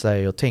föreläser så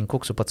säger jag, tänk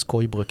också på att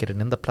skojbråk är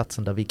den enda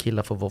platsen där vi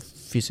killar får vara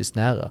fysiskt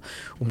nära.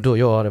 Om då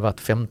jag hade varit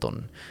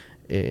 15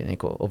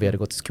 och vi hade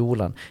gått i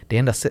skolan, det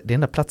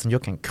enda platsen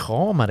jag kan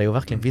krama dig och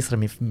verkligen visa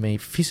mig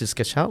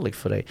fysiska kärlek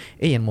för dig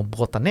är genom att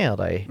brotta ner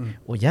dig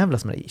och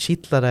jävlas med dig,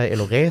 kittla dig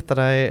eller reta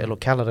dig eller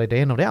kalla dig det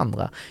ena och det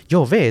andra.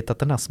 Jag vet att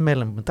den här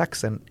smällen mot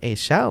axeln är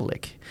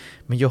kärlek,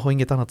 men jag har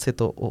inget annat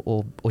sätt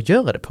att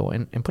göra det på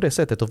än på det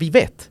sättet, och vi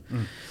vet.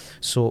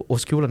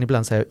 Och skolan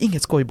ibland säger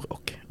inget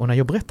skojbråk. Och när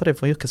jag berättar det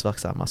för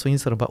yrkesverksamma så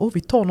inser de bara,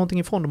 vi tar någonting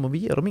ifrån dem och vi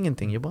ger dem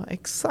ingenting. Jag bara,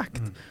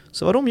 exakt.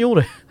 Så vad de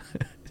gjorde,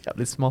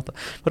 jävligt smarta.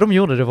 Vad de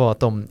gjorde, det var att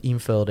de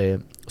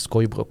införde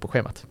skojbråk på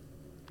schemat.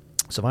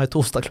 Så varje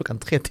torsdag klockan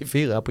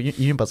 3-4 på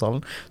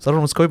gympasalen så hade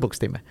de en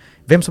skojbråkstimme.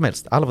 Vem som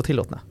helst, alla var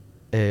tillåtna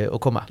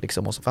att komma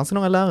liksom. Och så fanns det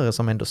några lärare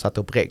som ändå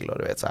satte upp regler,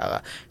 du vet, så här,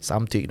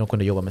 samtyg, de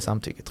kunde jobba med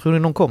samtyg. Tror ni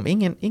någon kom?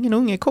 Ingen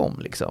unge kom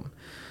liksom.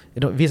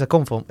 Vissa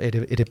kom från,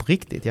 är det på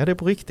riktigt? Ja, det är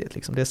på riktigt,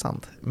 liksom, det är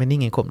sant. Men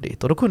ingen kom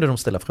dit. Och då kunde de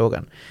ställa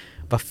frågan,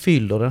 vad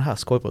fyller den här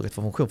skojbråket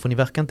för funktion? För ni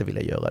verkar inte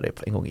vilja göra det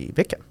en gång i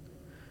veckan.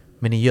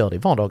 Men ni gör det i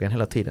vardagen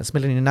hela tiden.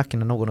 Smäller in i nacken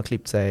när någon har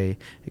klippt sig,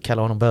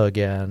 kallar honom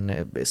bögen,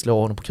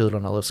 slår honom på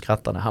kulorna och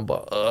skrattar när han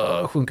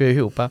bara sjunker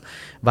ihop.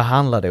 Vad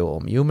handlar det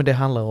om? Jo, men det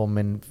handlar om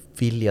en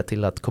vilja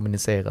till att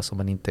kommunicera som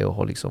man inte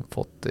har liksom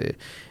fått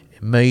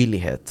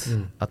möjlighet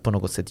att på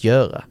något sätt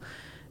göra.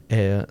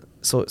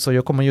 Så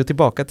jag kommer ju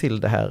tillbaka till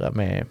det här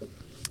med,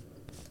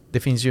 det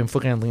finns ju en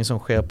förändring som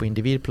sker på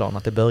individplan,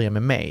 att det börjar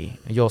med mig.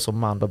 Jag som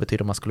man, vad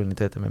betyder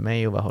maskuliniteten med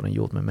mig och vad har den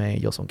gjort med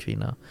mig? Jag som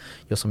kvinna,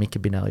 jag som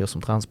icke-binär, jag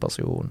som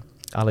transperson,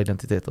 alla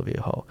identiteter vi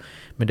har.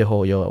 Men det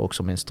har att göra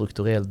också med en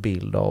strukturell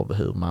bild av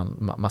hur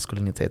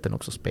maskuliniteten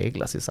också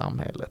speglas i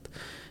samhället.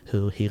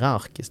 Hur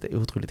hierarkiskt, det är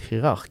otroligt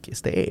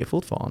hierarkiskt det är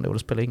fortfarande, och det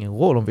spelar ingen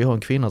roll om vi har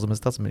en kvinna som är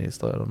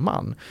statsminister eller en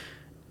man.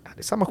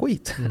 Det är samma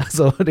skit.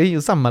 Alltså, det är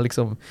ju samma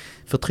liksom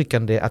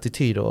förtryckande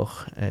attityder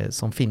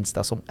som finns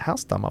där, som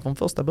härstammar från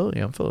första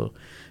början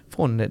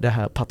från det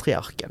här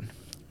patriarken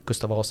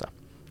Gustav Vasa.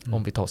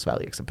 Om vi tar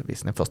Sverige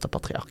exempelvis, den första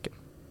patriarken.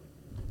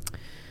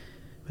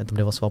 Jag vet inte om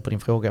det var svar på din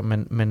fråga,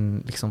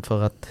 men liksom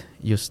för att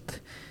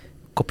just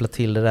koppla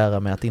till det där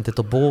med att inte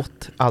ta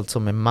bort allt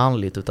som är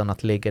manligt utan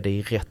att lägga det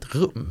i rätt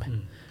rum.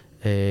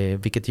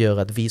 Vilket gör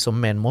att vi som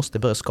män måste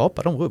börja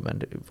skapa de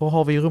rummen. Vad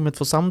har vi i rummet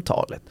för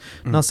samtalet?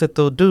 När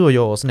sätter du och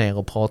jag oss ner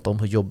och pratar om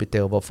hur jobbigt det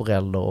är att vara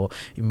förälder och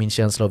min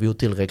känsla av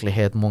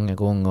otillräcklighet många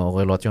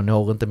gånger, eller att jag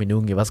når inte min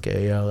unge, vad ska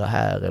jag göra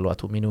här? Eller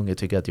att min unge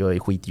tycker att jag är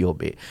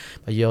skitjobbig.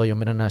 Vad gör jag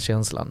med den här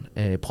känslan?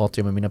 Pratar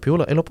jag med mina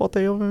polare eller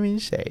pratar jag med min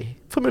tjej?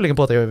 Förmodligen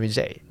pratar jag med min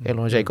tjej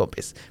eller en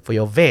tjejkompis. För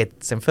jag vet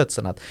sen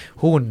födseln att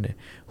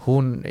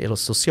hon eller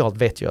socialt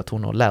vet jag att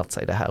hon har lärt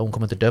sig det här. Hon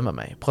kommer inte döma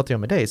mig. Pratar jag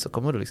med dig så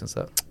kommer du liksom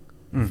så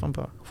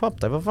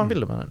skärp dig, vad fan vill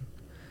du med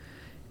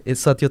den?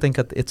 Så att jag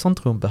tänker att ett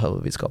sånt rum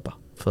behöver vi skapa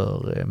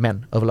för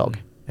män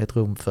överlag. Ett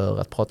rum för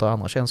att prata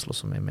andra känslor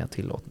som är mer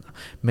tillåtna.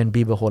 Men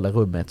bibehålla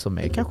rummet som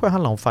är, kanske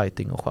handlar om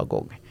fighting och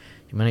jargong.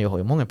 Jag menar, jag har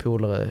ju många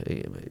polare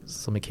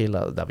som är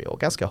killar där vi har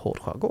ganska hård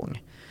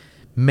jargong.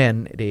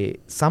 Men det är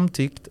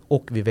samtyckt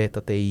och vi vet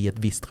att det är i ett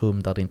visst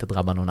rum där det inte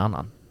drabbar någon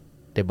annan.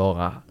 Det är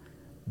bara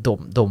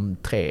de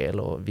tre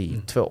eller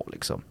vi två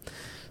liksom.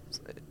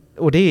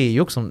 Och det är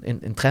ju också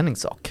en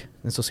träningssak,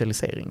 en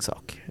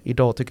socialiseringssak.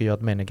 Idag tycker jag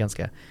att män är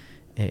ganska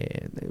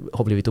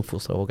har blivit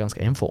uppfostrade och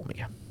ganska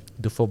enformiga.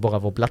 Du får bara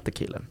vara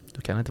blattekillen.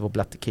 Du kan inte vara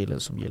blattekillen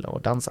som gillar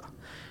att dansa.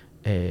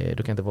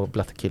 Du kan inte vara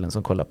blattekillen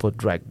som kollar på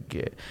Drag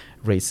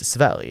Race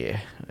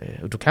Sverige.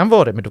 Du kan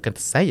vara det, men du kan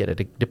inte säga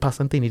det. Det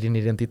passar inte in i din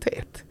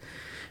identitet.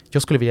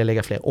 Jag skulle vilja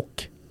lägga fler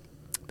och.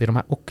 Det är de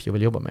här och jag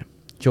vill jobba med.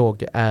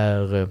 Jag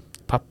är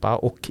pappa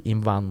och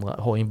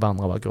har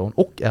invandrarbakgrund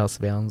och är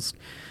svensk.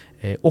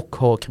 Och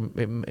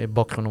har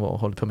bakgrund av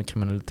att hålla på med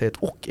kriminalitet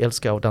och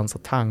älskar att dansa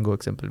tango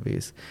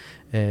exempelvis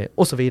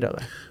och så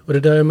vidare. Och det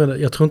där jag menar,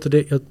 jag tror inte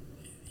det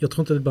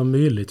är bara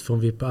möjligt förrän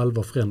vi på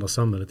allvar förändrar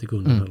samhället i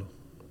grunden heller.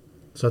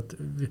 Så att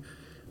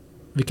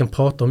vi kan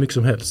prata om mycket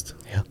som helst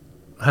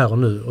här och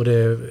nu och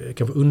det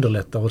kan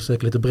underlätta och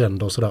säkert lite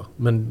bränder och sådär,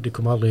 men det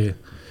kommer aldrig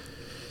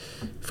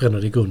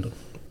förändra det i grunden.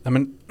 Ja,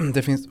 men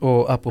det finns,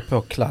 och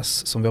apropå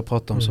klass som vi har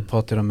pratat om så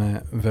pratade jag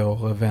med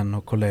vår vän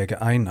och kollega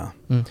Aina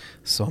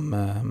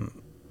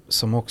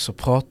som också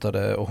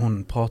pratade, och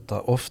hon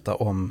pratar ofta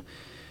om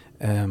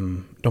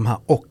de här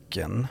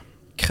ocken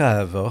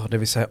kräver, det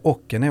vill säga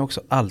ocken är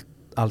också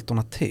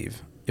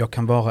alternativ. Jag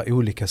kan vara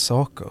olika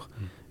saker.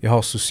 Jag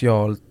har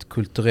socialt,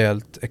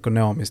 kulturellt,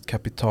 ekonomiskt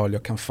kapital,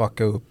 jag kan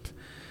fucka upp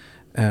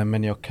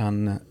men jag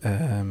kan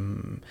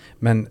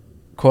men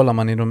kollar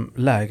man i de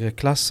lägre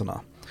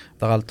klasserna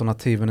där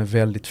alternativen är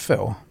väldigt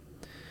få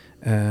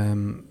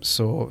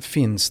så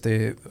finns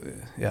det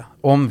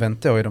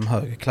omvänt då i de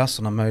högre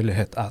klasserna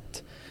möjlighet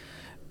att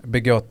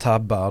begå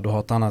tabbar, du har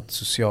ett annat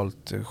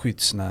socialt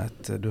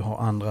skyddsnät, du har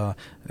andra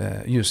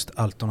just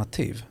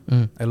alternativ,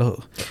 eller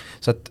hur?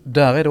 Så att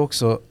där är det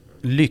också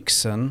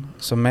lyxen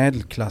som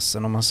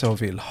medelklassen, om man så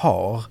vill,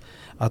 har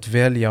att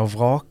välja och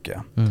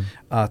vraka,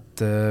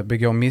 att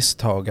begå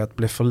misstag, att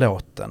bli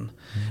förlåten,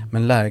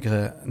 men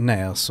lägre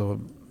ner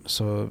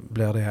så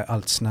blir det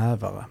allt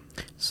snävare.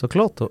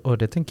 Såklart, och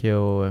det tänker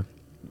jag,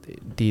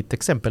 ditt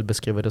exempel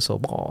beskriver det så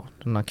bra.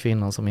 Den här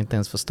kvinnan som inte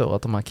ens förstår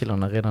att de här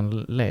killarna redan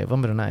lever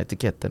med den här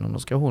etiketten, och då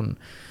ska hon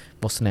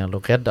vara snäll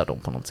och rädda dem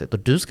på något sätt. Och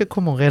du ska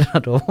komma och rädda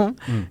dem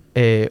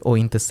och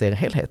inte se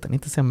helheten,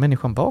 inte se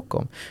människan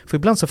bakom. För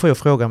ibland så får jag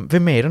frågan,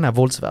 vem är den här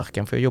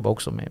våldsverkan? För jag jobbar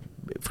också med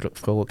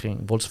frågor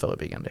kring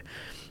våldsförebyggande.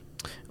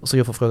 Och så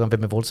jag får frågan,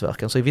 vem är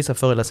våldsverkan? Så i vissa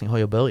föreläsningar har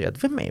jag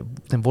börjat, vem är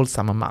den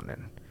våldsamma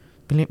mannen?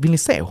 Vill ni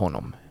se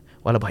honom?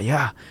 Och alla bara,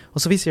 ja.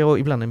 Och så visar jag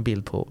ibland en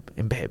bild på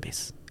en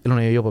bebis. Eller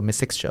när jag jobbar med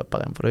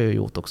sexköparen, för det har jag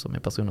gjort också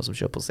med personer som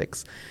köper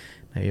sex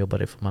när jag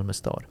jobbade för Malmö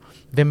stad.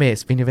 Vill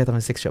ni veta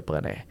vem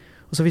sexköparen är?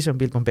 Och så visar jag en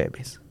bild på en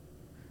bebis.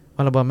 Och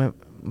alla bara, men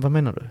vad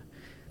menar du?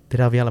 Det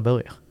är där vi alla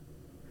börjar.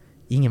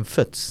 Ingen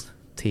föds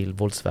till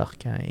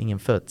våldsverkare, ingen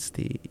föds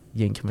till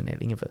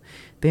gängkriminell.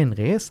 Det är en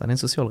resa, det är en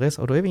social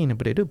resa, och då är vi inne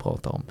på det du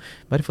pratar om.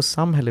 Vad är det för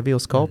samhälle vi har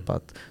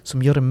skapat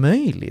som gör det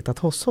möjligt att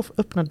ha så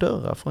öppna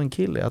dörrar för en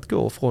kille att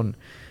gå från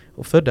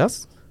att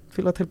födas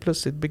till att helt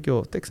plötsligt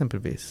begå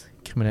exempelvis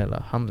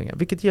kriminella handlingar,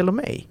 vilket gäller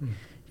mig.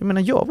 Jag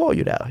menar, jag var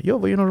ju där. Jag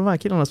var ju en av de här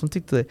killarna som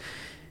tyckte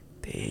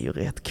det är ju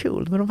rätt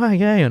cool med de här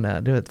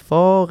grejerna. Du vet,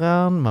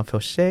 faran, man får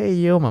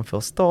tjejer, man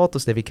får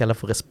status, det vi kallar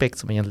för respekt,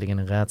 som egentligen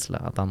är en rädsla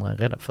att andra är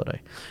rädda för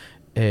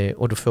dig.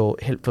 Och du får,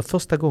 för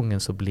första gången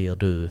så blir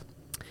du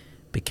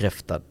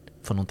bekräftad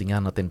för någonting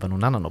annat än vad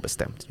någon annan har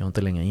bestämt. Jag är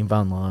inte längre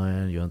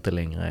invandrare, jag är inte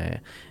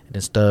längre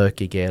den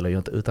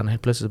stökiga, utan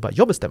helt plötsligt så bara,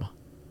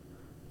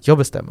 jag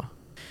bestämmer.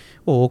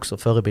 Och också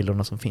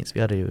förebilderna som finns. Vi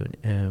hade ju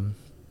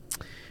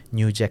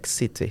New Jack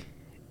City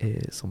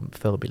som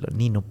förebilder.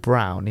 Nino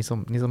Brown, ni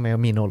som är av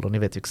min ålder, ni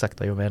vet ju exakt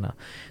vad jag menar.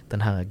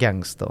 Den här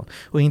gangstern.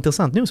 Och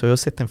intressant nu så har jag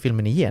sett den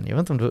filmen igen. Jag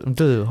vet inte om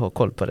du har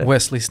koll på det.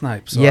 Wesley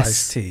Snipes och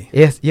Ice-T.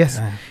 Yes.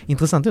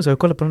 Intressant nu så har jag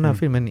kollat på den här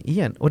filmen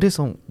igen. Och det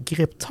som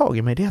grep tag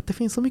i mig, det är att det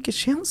finns så mycket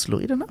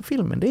känslor i den här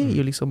filmen. Det är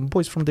ju liksom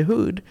Boys from the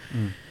Hood.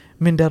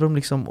 Men där de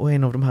liksom, och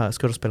en av de här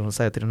skådespelarna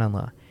säger till den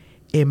andra,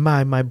 am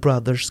I my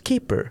brother's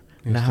keeper?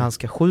 när han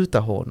ska skjuta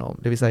honom.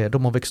 Det vill säga,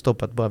 de har växt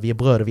upp att bara vi är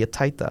bröder, vi är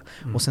tajta.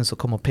 Och sen så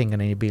kommer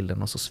pengarna in i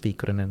bilden och så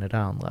sviker den ena det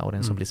andra. Och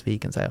den som blir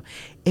sviken säger,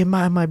 am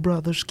I my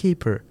brother's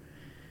keeper?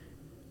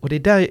 Och det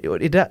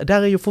där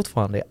är ju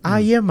fortfarande,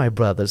 I am my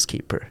brother's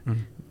keeper.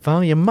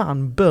 Varje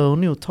man bör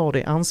nog ta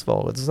det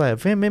ansvaret och säga,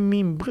 vem är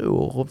min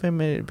bror? Och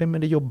vem är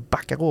det jag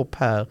backar upp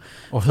här?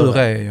 Och hur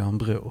är jag en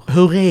bror?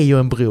 Hur är jag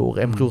en bror?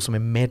 En bror som är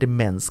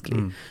medmänsklig.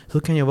 Hur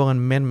kan jag vara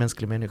en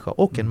medmänsklig människa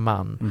och en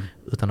man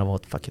utan att vara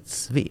ett fucking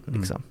svin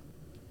liksom?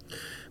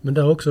 Men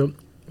där också,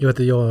 jag vet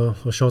att jag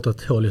har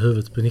tjatat hål i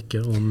huvudet på Nicke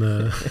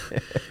om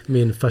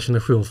min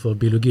fascination för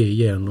biologi,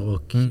 gener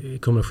och i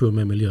kombination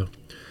med miljö.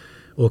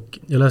 Och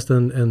jag läste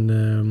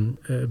en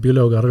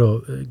biolog hade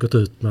då gått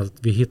ut med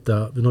att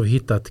nu har vi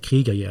hittat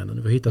krigargenen.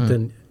 Vi har hittat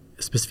den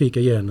specifika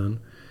genen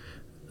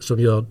som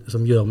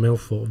gör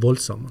människor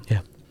våldsamma.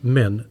 Yeah.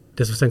 Men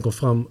det som sen kom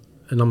fram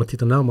när man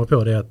tittar närmare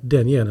på det är att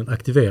den genen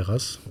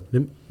aktiveras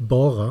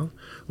bara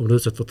om du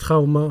utsätts för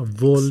trauma,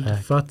 våld,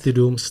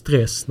 fattigdom,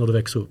 stress när du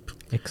växer upp.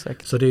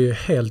 Exakt. Så det är ju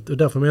helt, och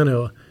därför menar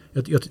jag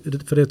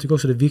för det tycker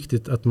också det är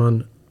viktigt att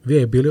vi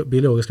är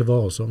biologiska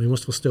varelser, vi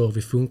måste förstå hur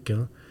vi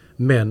funkar,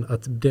 men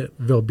att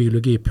vår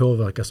biologi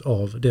påverkas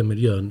av den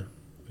miljön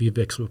vi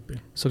växer upp i.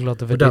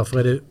 Såklart, och därför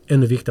är det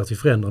ännu viktigare att vi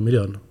förändrar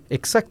miljön.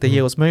 Exakt, det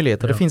ger oss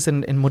möjligheter. Det finns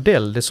en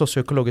modell, den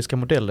socioekologiska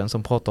modellen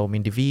som pratar om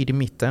individ i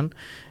mitten.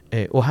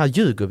 Och här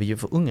ljuger vi ju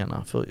för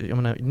ungarna. För jag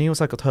menar, ni har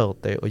säkert hört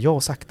det och jag har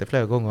sagt det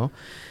flera gånger.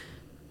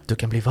 Du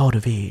kan bli vad du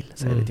vill,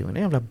 säger det till mig. Det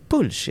är jävla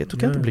bullshit. Du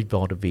kan inte bli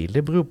vad du vill.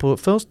 Det beror på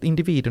först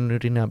individen och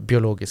dina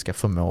biologiska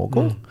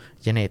förmågor,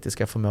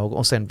 genetiska förmågor,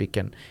 och sen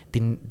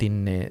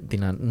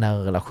dina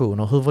nära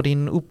relationer. Hur var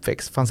din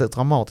uppväxt? Fanns det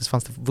dramatiskt?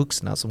 Fanns det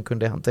vuxna som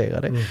kunde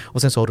hantera det?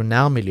 Och sen så har du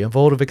närmiljön.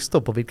 Var har du växt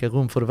upp och vilka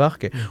rum får du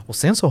verka? Och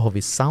sen så har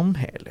vi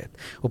samhället.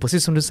 Och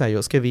precis som du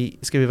säger, ska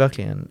vi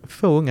verkligen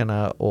få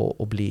ungarna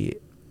att bli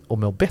och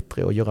må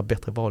bättre och göra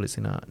bättre val i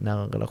sina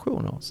nära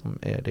relationer, som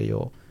är det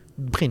jag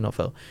brinner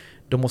för.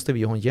 Då måste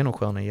vi ha en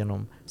genomskärning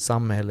genom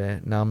samhälle,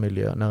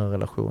 närmiljö, nära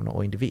relationer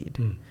och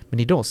individ. Men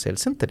idag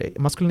säljs inte det.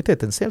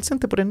 Maskuliniteten säljs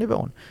inte på den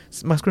nivån.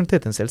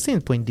 Maskuliniteten säljs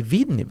in på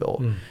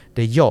individnivå.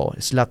 Det är jag,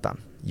 Zlatan.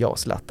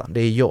 Det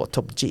är jag,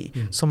 Top G.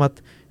 Som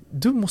att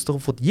du måste ha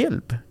fått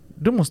hjälp.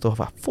 Du måste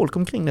ha folk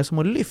omkring dig som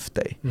har lyft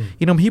dig.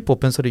 Inom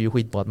hiphopen så är det ju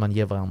skitbra att man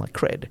ger varandra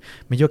cred.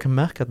 Men jag kan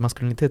märka att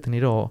maskuliniteten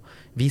idag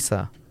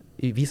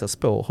i vissa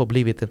spår har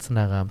blivit ett sån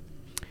där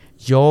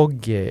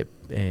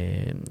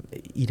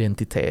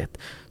identitet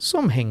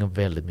som hänger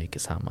väldigt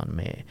mycket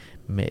samman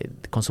med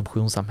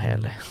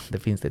konsumtionssamhälle. Det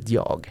finns ett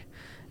jag.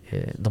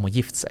 De har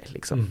gift sig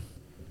liksom.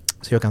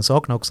 Så jag kan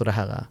sakna också det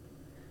här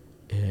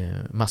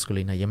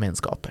maskulina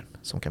gemenskapen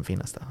som kan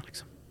finnas där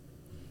liksom.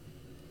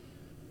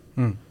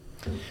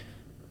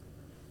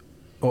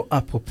 Och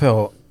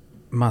apropå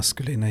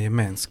maskulina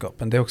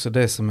gemenskapen, det är också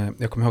det som är,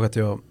 jag kommer ihåg att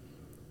jag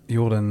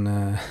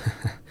gjorde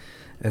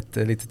ett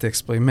litet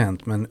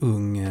experiment med en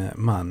ung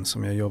man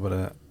som jag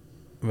jobbade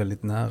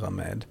väldigt nära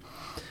med.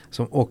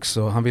 Som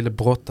också, han ville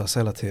brottas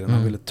hela tiden.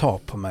 Han ville ta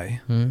på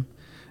mig.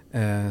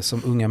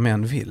 Som unga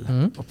män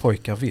vill. Och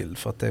pojkar vill.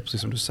 För att det är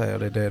precis som du säger,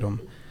 det är det de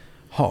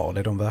har. Det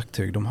är de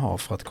verktyg de har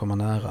för att komma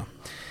nära.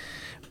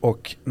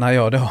 Och när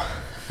jag då,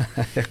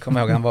 jag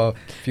kommer ihåg han var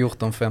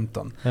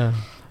 14-15.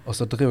 Och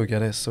så drog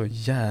jag det så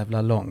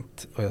jävla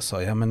långt. Och jag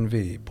sa, men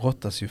vi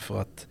brottas ju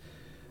för att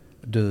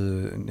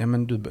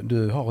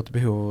du har ett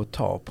behov av att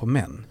ta på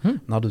män.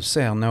 När du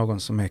ser någon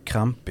som är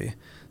krampig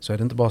så är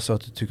det inte bara så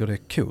att du tycker det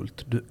är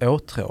coolt. Du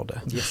åtrår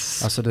det.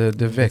 Yes. Alltså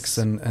det väcks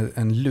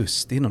en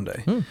lust inom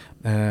dig.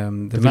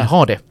 Du vill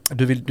ha det. Men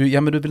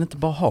du vill inte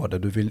bara ha det,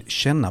 du vill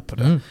känna på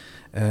det.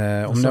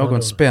 Om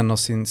någon spänner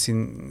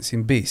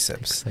sin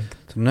biceps,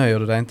 så nöjer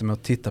du dig inte med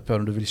att titta på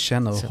den, du vill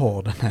känna hur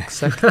hård den är.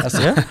 Exakt.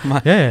 Alltså,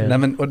 nej,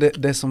 men, och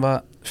det som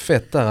var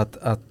fett där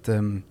att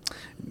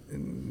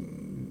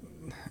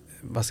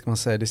vad ska man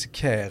säga,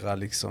 dissekera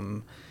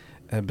liksom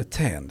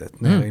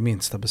beteendet nere i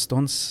minsta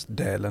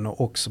beståndsdelen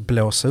och också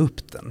blåsa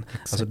upp den.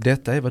 Exakt. Alltså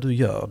detta är vad du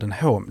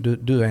gör.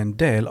 Du är en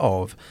del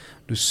av,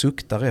 du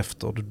suktar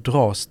efter, du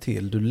dras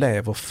till, du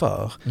lever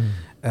för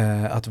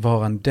att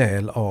vara en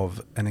del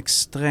av en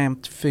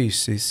extremt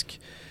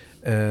fysisk,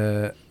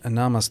 en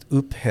närmast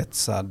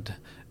upphetsad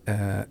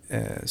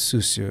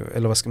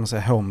eller vad ska man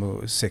säga,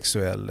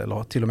 homosexuell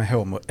eller till och med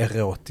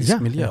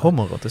homoerotisk miljö.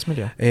 Homoerotisk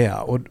miljö.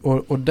 Ja,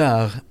 och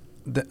där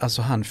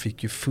alltså han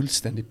fick ju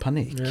fullständig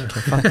panik. Jag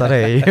fattar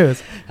det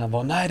just. Han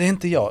var, nej det är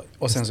inte jag.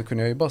 Och sen så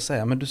kunde jag ju bara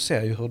säga, men du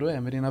ser ju hur du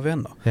är med dina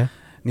vänner. Yeah.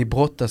 Ni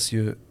brottas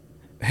ju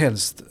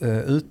helst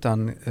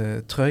utan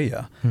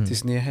tröja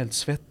tills ni är helt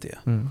svettiga.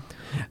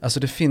 Alltså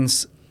det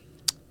finns,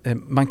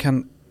 man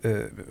kan,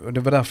 och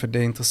det var därför det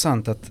är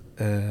intressant att,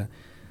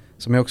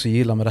 som jag också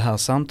gillar med det här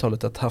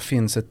samtalet, att här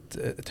finns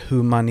ett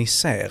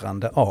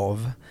humaniserande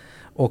av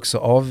också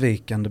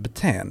avvikande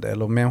beteende,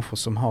 eller människor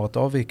som har ett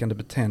avvikande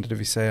beteende, det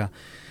vill säga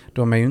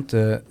de är ju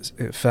inte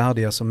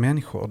färdiga som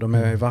människor. De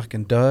är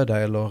varken döda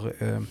eller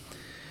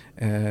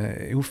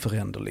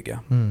oföränderliga.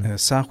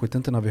 Särskilt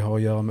inte när vi har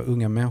att göra med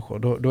unga människor.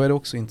 Då är det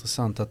också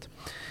intressant att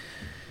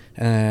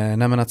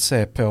Men att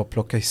se på och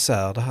plocka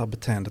isär det här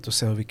beteendet och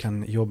se hur vi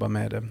kan jobba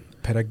med det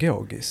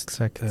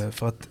pedagogiskt.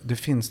 För att det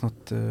finns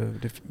något,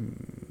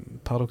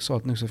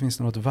 paradoxalt nog så finns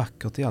det något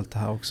vackert i allt det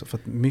här också. För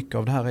att mycket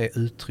av det här är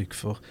uttryck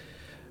för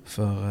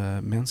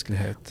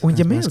mänsklighet. Och en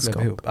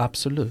gemenskap.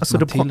 Absolut, alltså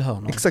man tillhör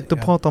någonting. Exakt, du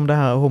pratar om det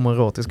här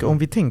homoerotiska. Om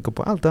vi tänker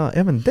på allt det här,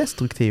 även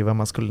destruktiva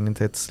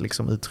maskulinitets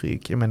liksom,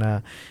 uttryck. Jag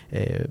menar,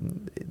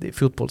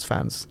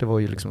 fotbollsfans, det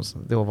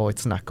har varit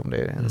snack om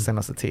det den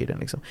senaste tiden.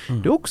 Liksom.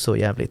 Det är också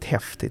jävligt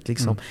häftigt.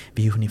 Liksom.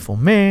 Vi är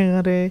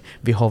uniformerade,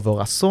 vi har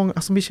våra sånger.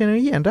 Alltså vi känner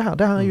igen det här.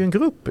 Det här är ju en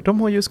grupp.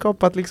 De har ju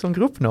skapat liksom,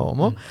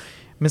 gruppnormer.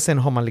 Men sen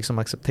har man liksom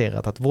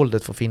accepterat att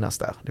våldet får finnas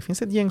där. Det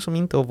finns ett gäng som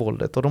inte har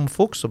våldet och de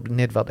får också bli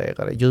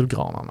nedvärderade.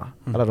 Julgranarna.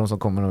 Alla de som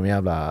kommer med de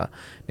jävla,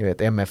 ni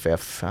vet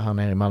MFF här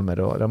nere i Malmö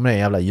då. De är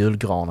jävla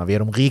julgranar. Vi är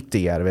de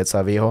riktiga. Du vet, så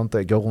här, vi har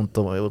inte går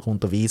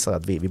runt och visar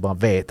att vi bara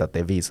vet att det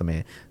är vi som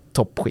är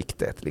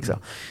toppskiktet. Liksom.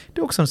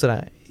 Det är också en sån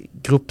där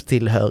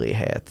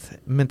grupptillhörighet.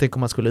 Men tänk om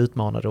man skulle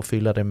utmana det och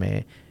fylla det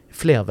med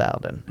fler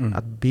värden.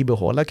 Att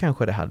bibehålla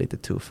kanske det här lite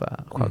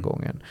tuffa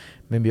jargongen.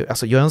 Men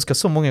alltså, jag önskar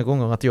så många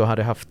gånger att jag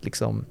hade haft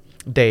liksom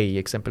dig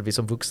exempelvis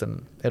som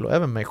vuxen, eller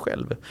även mig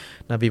själv,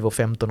 när vi var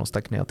 15 och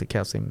stack ner till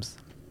Kasims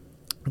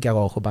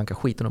garage och bankade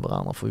skiten över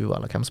varandra, för vi var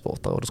alla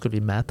kampsportare och då skulle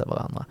vi mäta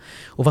varandra.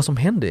 Och vad som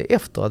hände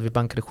efter att vi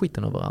bankade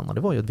skiten över varandra,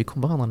 det var ju att vi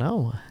kom varandra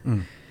närmare.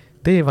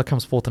 Det är vad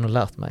kampsporten har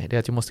lärt mig. Det är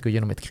att jag måste gå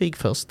igenom ett krig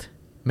först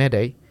med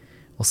dig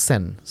och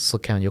sen så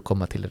kan jag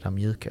komma till det där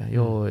mjuka.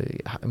 Jag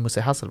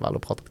måste Hasselvall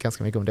och pratat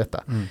ganska mycket om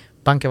detta.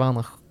 Banka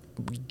varandra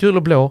gul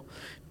och blå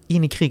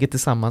in i kriget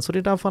tillsammans. Och det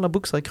är därför alla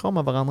boxare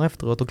kramar varandra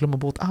efteråt och glömmer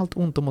bort allt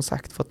ont de har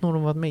sagt för att nu har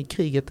de varit med i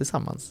kriget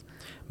tillsammans.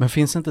 Men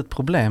finns inte ett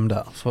problem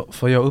där?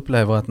 För jag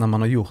upplever att när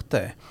man har gjort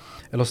det,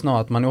 eller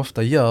snarare att man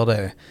ofta gör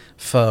det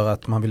för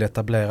att man vill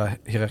etablera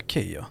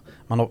hierarkier.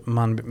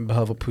 Man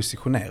behöver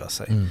positionera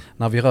sig.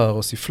 När vi rör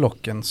oss i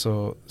flocken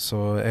så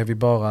är vi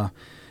bara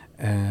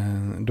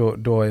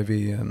då är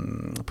vi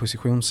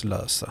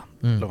positionslösa.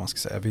 Eller vad man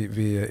ska säga.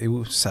 Vi är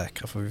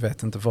osäkra för vi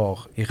vet inte var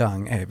i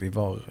rang är vi,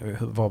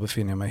 var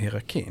befinner jag mig i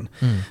hierarkin.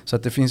 Så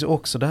att det finns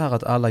också det här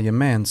att alla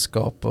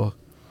gemenskaper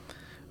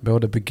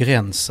både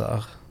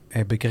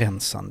är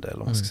begränsande eller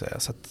vad man ska säga.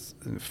 Så att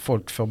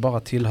folk får bara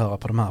tillhöra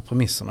på de här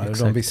premisserna. Det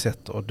är de vi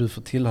sätter och du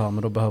får tillhöra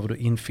men då behöver du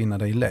infinna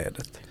dig i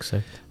ledet.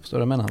 Exakt. Förstår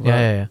du vad jag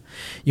menar? Ja.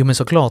 Jo men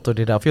såklart, och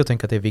det är därför jag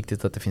tänker att det är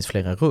viktigt att det finns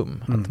flera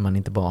rum. Att man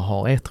inte bara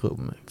har ett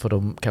rum. För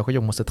då kanske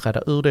jag måste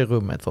träda ur det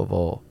rummet för att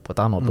vara på ett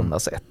annorlunda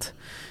sätt.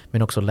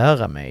 Men också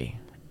lära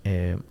mig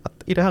att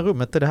i det här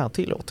rummet är det här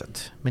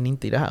tillåtet. Men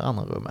inte i det här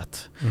andra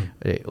rummet.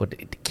 Och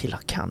killar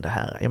kan det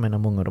här. Jag menar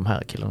många av de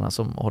här killarna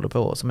som håller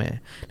på som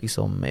är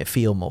liksom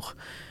firmor.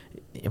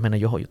 Jag menar,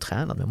 jag har ju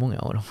tränat med många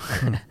av dem.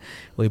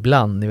 Och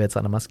ibland, ni vet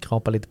så när man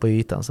skrapar lite på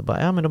ytan så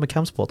bara, ja men de är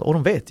kampsportare. Och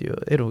de vet ju,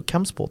 är du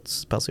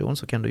kampsportsperson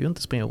så kan du ju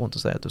inte springa runt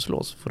och säga att du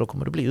slåss. För då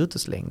kommer du bli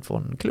uteslängd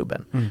från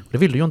klubben. Och det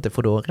vill du ju inte,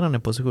 för då är redan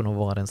en position att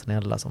vara den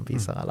snälla som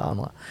visar alla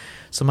andra.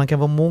 Så man kan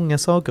vara många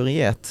saker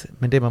i ett,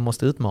 men det man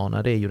måste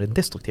utmana det är ju den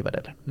destruktiva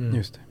delen.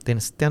 Just det.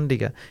 Den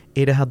ständiga,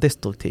 är det här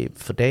destruktivt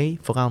för dig,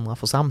 för andra,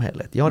 för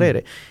samhället? Ja det är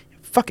det.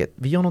 Fuck it,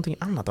 vi gör någonting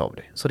annat av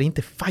det. Så det är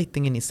inte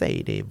fightingen i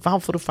sig, det är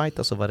varför du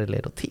fightas och vad det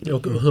leder till.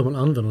 Och hur man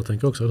använder det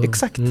tänker jag också. Eller?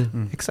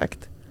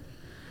 Exakt.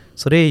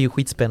 Så det är ju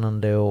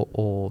skitspännande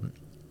och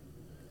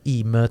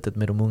i mötet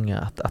med de unga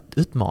att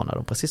utmana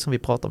dem. Precis som vi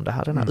pratar om det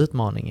här, den här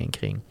utmaningen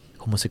kring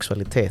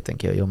homosexualitet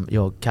tänker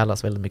jag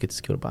kallas väldigt mycket till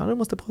skolan. Du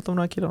måste prata om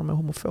några killar, de är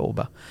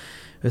homofoba.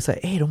 Jag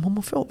säger, är de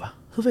homofoba?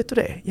 Hur vet du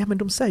det? Ja men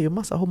de säger ju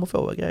massa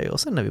homofoba grejer och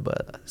sen när vi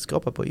börjar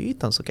skrapa på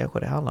ytan så kanske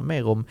det handlar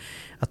mer om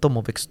att de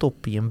har växt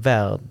upp i en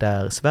värld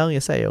där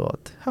Sverige säger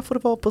att här får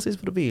det vara precis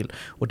vad du vill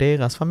och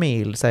deras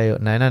familj säger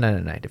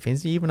nej, det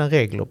finns givna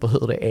regler på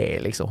hur det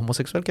är liksom.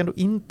 Homosexuell kan du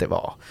inte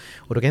vara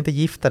och du kan inte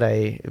gifta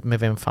dig med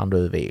vem fan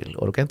du vill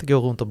och du kan inte gå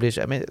runt och bli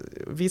kär. Men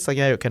vissa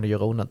grejer kan du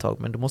göra undantag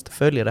men du måste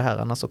följa det här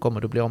annars så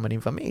kommer du bli av med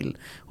din familj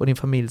och din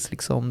familjs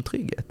liksom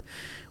trygghet.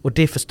 Och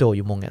det förstår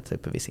ju många,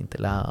 exempelvis inte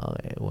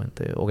lärare och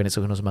inte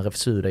organisationer som är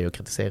RFSU där jag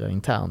kritiserar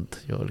internt.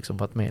 Jag har liksom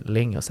varit med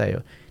länge och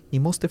säger, ni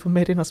måste få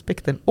med den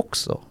aspekten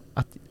också.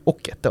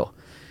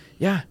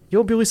 Ja,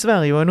 jag bor i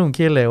Sverige och är en ung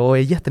kille och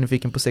är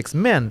jättenyfiken på sex,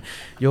 men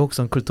jag har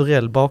också en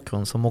kulturell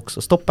bakgrund som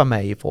också stoppar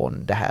mig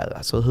ifrån det här.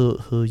 Alltså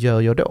hur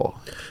gör jag då?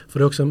 För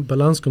det är också en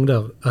balansgång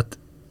där att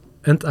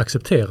inte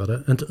acceptera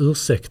det, inte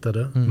ursäkta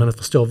det, men att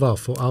förstå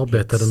varför och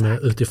arbeta det med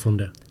utifrån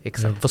det.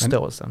 Exakt,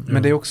 förståelsen.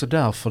 Men det är också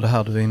därför det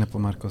här du är inne på,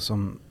 Marcus,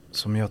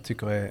 som jag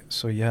tycker är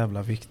så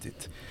jävla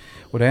viktigt.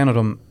 Och det är en av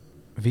de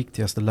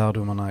viktigaste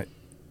lärdomarna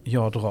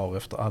jag drar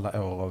efter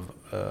alla år av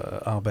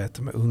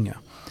arbete med unga.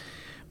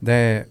 Det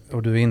är,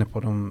 och du är inne på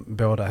dem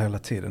båda hela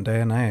tiden, det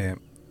ena är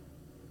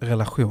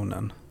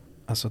relationen.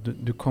 Alltså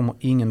du kommer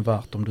ingen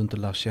vart om du inte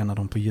lär känna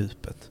dem på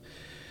djupet.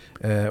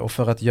 Och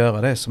för att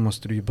göra det så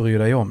måste du ju bry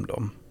dig om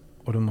dem.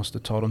 Och du måste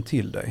ta dem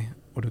till dig.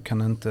 Och du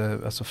kan inte,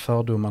 alltså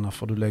fördomarna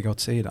får du lägga åt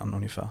sidan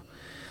ungefär.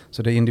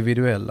 Så det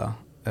individuella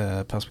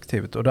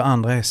perspektivet. Och det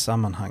andra är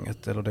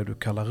sammanhanget, eller det du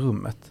kallar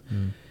rummet.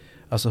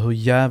 Alltså hur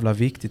jävla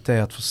viktigt det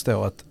är att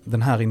förstå att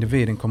den här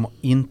individen kommer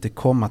inte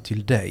komma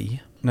till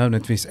dig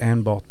nödvändigtvis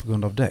enbart på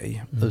grund av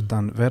dig,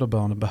 utan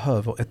vederbörande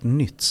behöver ett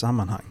nytt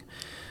sammanhang.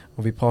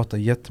 Och vi pratar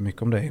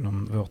jättemycket om det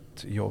inom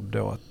vårt jobb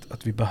då,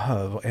 att vi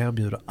behöver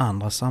erbjuda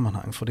andra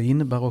sammanhang. För det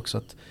innebär också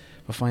att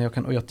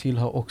jag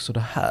tillhör också det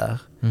här.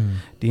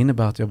 Det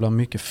innebär att jag blir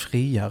mycket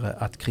friare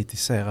att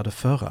kritisera det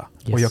förra.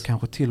 Yes. Och jag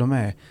kanske till och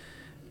med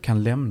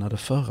kan lämna det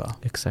förra.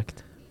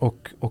 Exakt.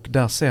 Och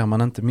där ser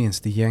man inte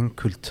minst i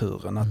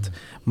gängkulturen att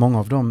många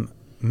av de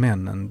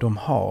männen, de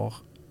har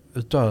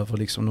utöver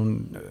liksom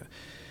de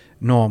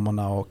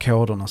normerna och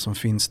koderna som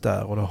finns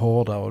där och det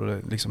hårda och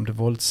det, liksom det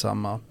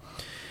våldsamma,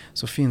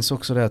 så finns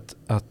också det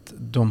att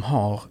de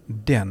har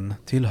den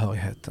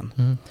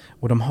tillhörigheten.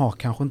 Och de har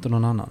kanske inte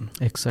någon annan.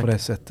 Exakt. På det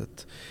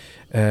sättet.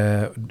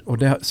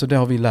 Så det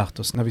har vi lärt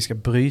oss när vi ska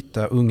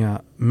bryta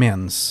unga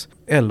mäns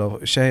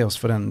eller tjejers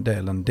för den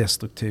delen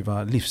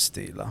destruktiva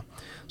livsstilar.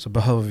 Så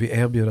behöver vi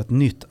erbjuda ett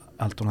nytt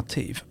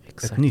alternativ.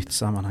 Exakt. Ett nytt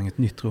sammanhang, ett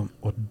nytt rum.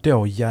 Och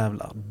då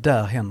jävlar,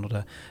 där händer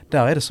det.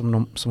 Där är det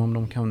som om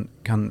de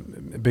kan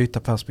byta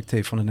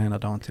perspektiv från den ena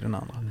dagen till den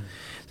andra.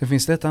 Sen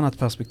finns det ett annat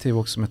perspektiv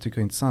också som jag tycker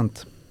är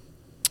intressant.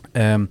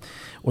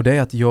 Och det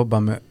är att jobba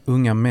med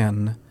unga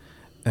män.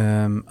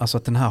 Alltså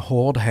att den här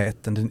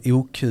hårdheten, den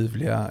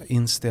okuvliga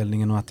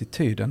inställningen och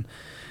attityden.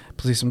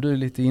 Precis som du är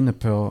lite inne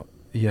på,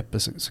 Jeppe,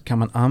 så kan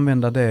man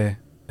använda det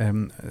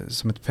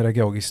som ett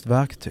pedagogiskt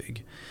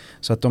verktyg.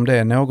 Så att om det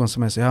är någon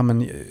som är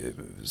så,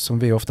 som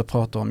vi ofta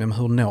pratar om,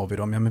 hur når vi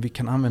dem? Men vi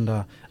kan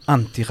använda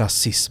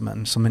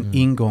antirasismen som en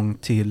ingång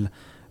till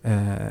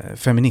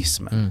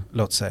feminismen,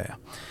 låt säga.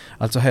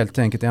 Alltså helt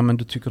enkelt,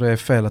 du tycker det är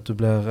fel att du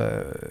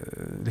blir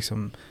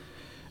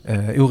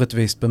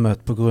orättvist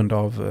bemött på grund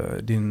av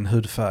din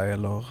hudfärg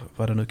eller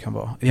vad det nu kan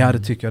vara. Ja, det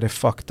tycker jag, det är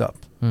fucked up.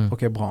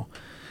 Okej, bra.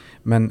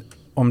 Men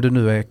om du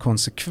nu är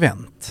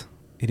konsekvent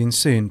i din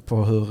syn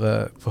på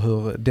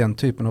hur den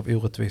typen av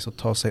orättvisor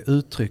tar sig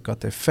uttryck och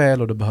att det är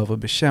fel och det behöver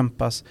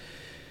bekämpas.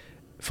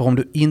 För om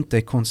du inte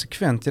är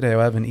konsekvent i det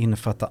och även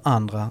innefattar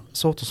andra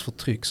sorters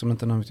förtryck som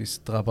inte nödvändigtvis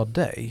drabbar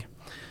dig,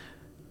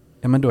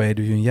 men då är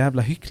du ju en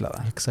jävla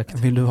hycklare. Exakt.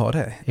 Vill du ha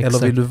det? Exakt. Eller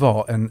vill du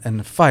vara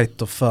en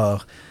fighter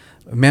för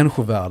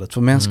människovärdet,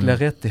 för mänskliga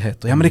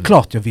rättigheter? Ja, men det är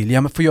klart jag vill.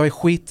 Ja, men för jag är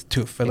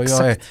skittuff. Eller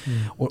jag är,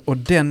 och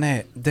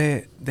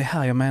det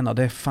här jag menar,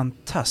 det är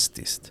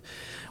fantastiskt.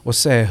 Och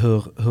se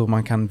hur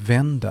man kan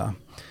vända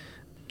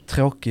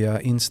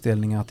tråkiga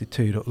inställningar,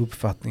 attityder,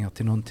 uppfattningar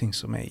till någonting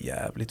som är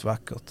jävligt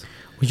vackert.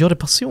 Och gör det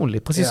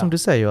personligt, precis som du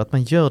säger, att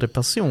man gör det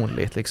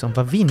personligt. Liksom,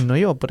 vad vinner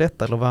jag på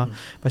detta? Eller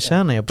vad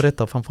tjänar jag på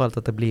detta? Och framförallt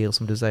att det blir,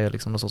 som du säger,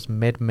 liksom någon sorts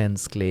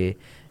medmänsklig...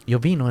 Jag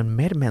vinner en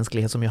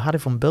medmänsklighet som jag hade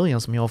från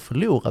början, som jag har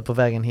förlorat på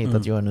vägen hit,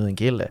 att jag är nu en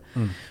kille.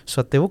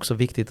 Så att det är också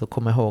viktigt att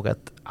komma ihåg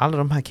att alla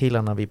de här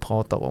killarna vi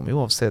pratar om,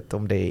 oavsett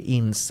om det är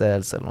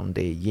incels eller om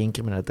det är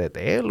gängkriminalitet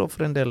eller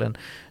för den delen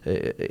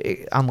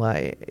andra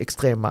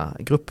extrema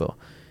grupper,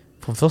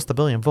 från första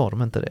början var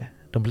de inte det.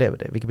 De blev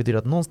det. Vilket betyder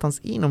att någonstans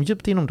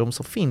djupt inom dem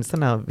så finns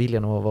den här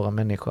viljan att vara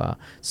människa,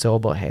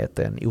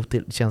 sårbarheten,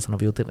 känslan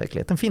av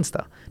otillräcklighet. Den finns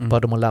där. Bara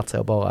de har lärt sig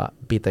att bara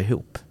bita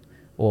ihop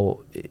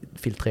och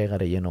filtrera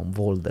det genom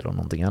våld eller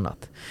någonting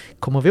annat.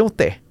 Kommer vi åt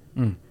det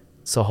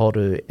så har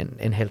du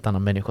en helt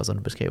annan människa som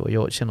du beskriver.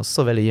 Jag känner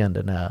så väl igen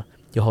det när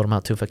jag har de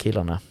här tuffa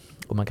killarna.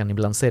 Och man kan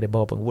ibland se det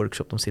bara på en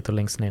workshop. De sitter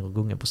längst ner och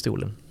gungar på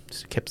stolen.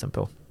 Kepsen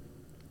på.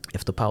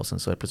 Efter pausen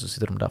så plötsligt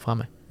sitter de där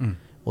framme.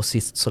 Och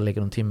sist så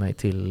lägger de till mig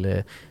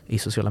i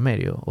sociala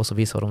medier. Och så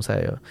visar de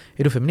säger,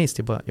 är du feminist?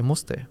 Jag bara, jag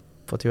måste.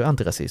 För att jag är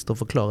antirasist och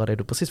förklarar det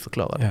du precis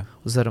förklarade. Yeah.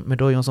 Och så säger de, men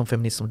då är jag en sån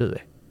feminist som du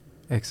är.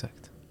 Exakt.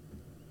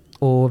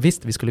 Och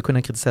visst, vi skulle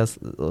kunna kritisera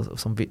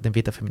som den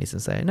vita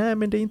feministen säger, nej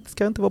men det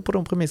ska inte vara på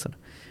de premisserna.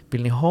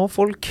 Vill ni ha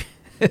folk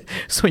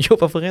som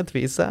jobbar för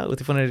rättvisa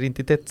utifrån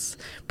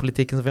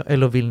identitetspolitiken,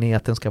 eller vill ni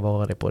att den ska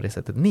vara det på det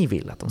sättet ni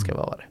vill att de ska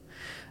vara det?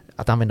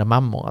 Att använda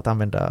mammor, att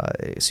använda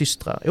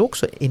systrar är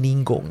också en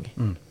ingång.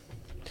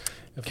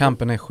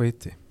 Kampen är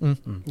skitig.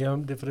 Ja,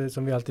 det är för det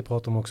som vi alltid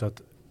pratar om också,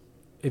 att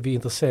är vi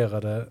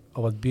intresserade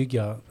av att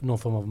bygga någon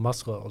form av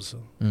massrörelse,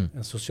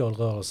 en social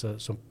rörelse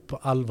som på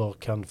allvar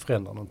kan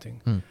förändra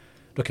någonting.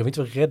 Då kan vi inte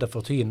vara rädda för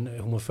att ta in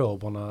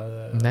homofoberna,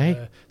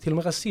 till och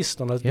med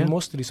rasisterna. Vi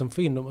måste liksom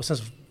få in dem, och sen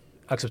så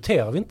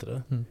accepterar vi inte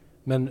det.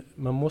 Men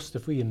man måste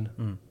få in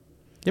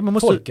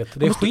folket.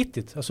 Det är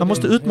skitigt. Alltså man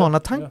måste utmana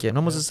tanken.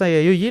 Man måste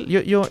säga,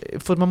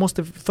 för man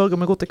måste föregå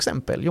med gott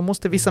exempel. Jag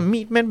måste visa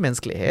min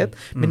medmänsklighet,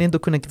 men ändå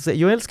kunna säga,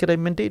 jag älskar dig,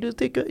 men det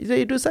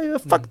du säger är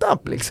fucked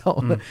up.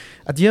 Liksom.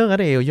 Att göra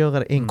det och göra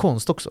det är en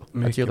konst också.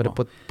 Mycket att göra det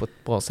på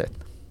ett bra sätt.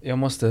 Jag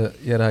måste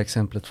ge det här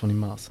exemplet från i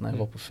mars när jag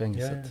var på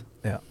fängelset.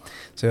 Ja.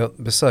 Så jag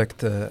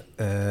besökte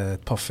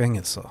ett par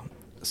fängelser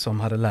som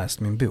hade läst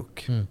min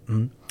bok.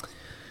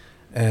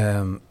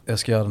 Jag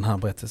ska göra den här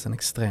berättelsen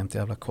extremt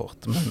jävla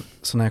kort. Men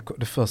så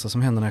det första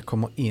som händer när jag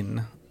kommer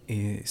in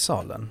i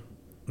salen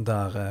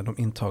där de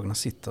intagna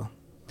sitter,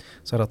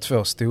 så är det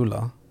 2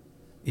 stolar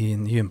i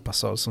en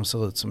gympasal som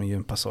ser ut som en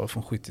gympasal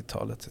från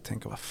 70-talet. Jag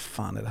tänker, vad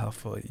fan är det här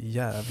för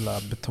jävla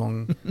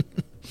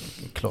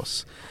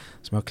betongkloss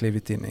som jag har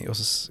klivit in i? Och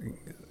så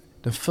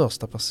Den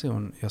första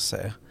person jag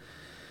ser,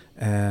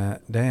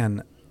 det är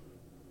en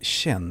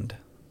känd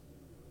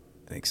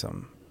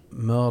liksom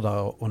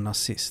mördare och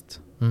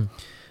nazist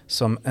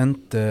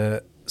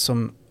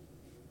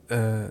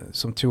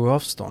som tog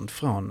avstånd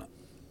från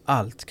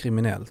allt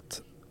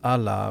kriminellt,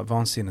 alla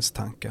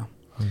vansinnestankar.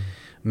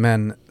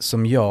 Men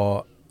som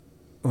jag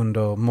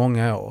under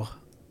många år,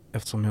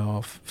 eftersom jag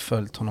har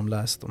följt honom,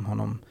 läst om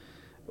honom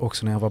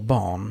också när jag var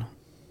barn,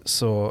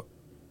 så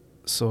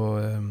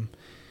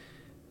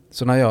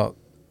när jag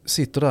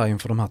sitter där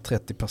inför de här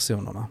 30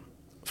 personerna,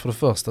 för det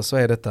första så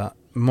är detta,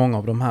 många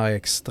av de här är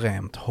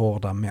extremt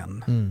hårda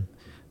män.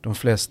 De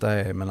flesta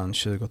är mellan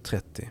 20 och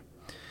 30.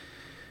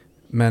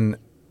 Men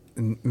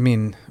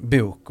min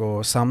bok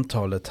och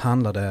samtalet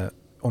handlade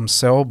om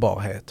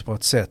sårbarhet på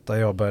ett sätt där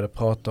jag började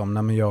prata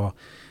om, jag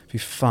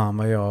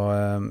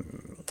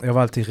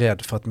var alltid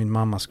rädd för att min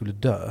mamma skulle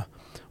dö.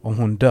 Om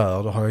hon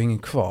dör, då har jag ingen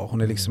kvar.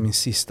 Hon är liksom min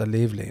sista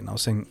livlina,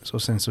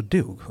 och sen så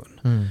dog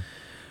hon.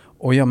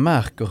 Och jag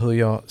märker hur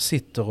jag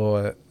sitter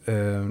och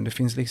det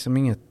finns liksom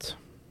inget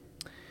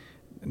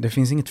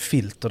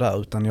filter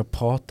där, utan jag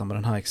pratar med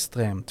den här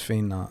extremt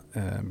fina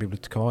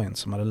bibliotekarien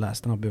som hade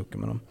läst den här boken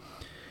med dem.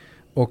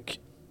 Och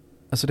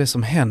alltså det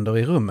som händer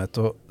i rummet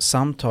och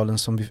samtalen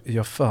som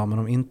jag för med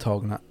de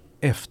intagna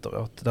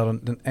efteråt, där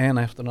den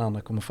ena efter den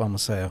andra kommer fram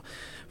och säger,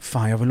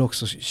 fan, jag vill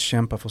också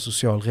kämpa för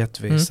social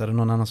rättvisa. Det är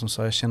någon annan som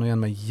sa, jag känner igen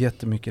mig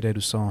jättemycket det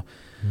du sa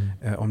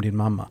om din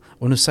mamma.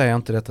 Och nu säger jag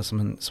inte detta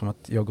som att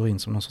jag går in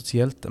som någon sorts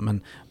hjälte,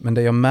 men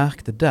det jag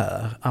märkte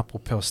där,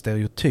 apropå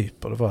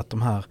stereotyper, det var att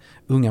de här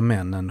unga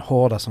männen,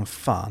 hårda som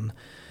fan,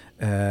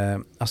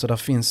 alltså där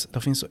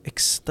finns så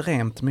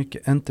extremt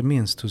mycket, inte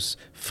minst hos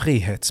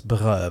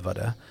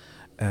frihetsberövade,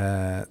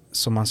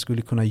 som man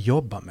skulle kunna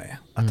jobba med.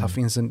 Att här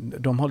finns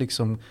de har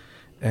liksom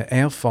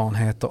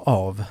erfarenheter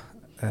av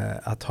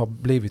att ha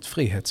blivit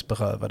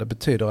frihetsberövade.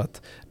 Betyder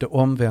att det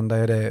omvända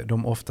är det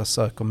de ofta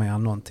söker mer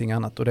än någonting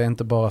annat. Och det är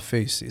inte bara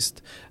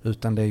fysiskt,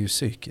 utan det är ju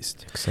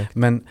psykiskt. Exakt.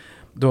 Men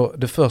då,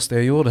 det första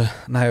jag gjorde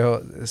när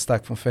jag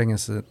stack från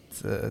fängelset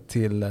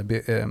till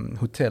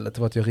hotellet,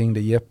 var att jag ringde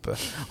Jeppe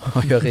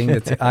och jag ringde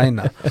till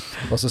Aina.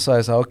 Och så sa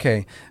jag så här,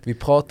 okej, vi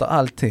pratar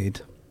alltid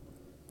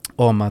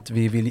om att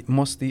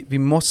vi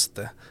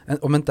måste,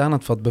 om inte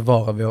annat för att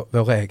bevara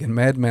vår egen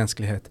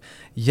medmänsklighet,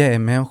 ge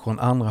människor en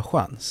andra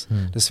chans.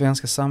 Det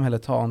svenska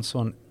samhället har en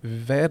sån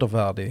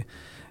vedervärdig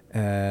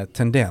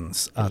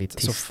tendens att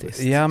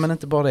men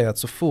inte bara det, att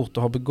så fort du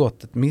har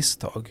begått ett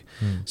misstag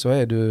så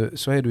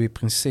är du i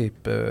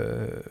princip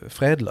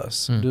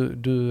fredlös.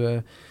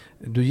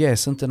 Du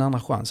ges inte en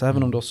annan chans,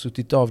 även om du har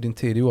suttit av din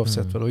tid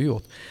oavsett vad du har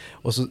gjort.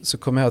 Och så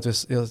kom jag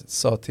att jag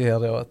sa till er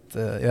då att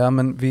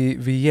men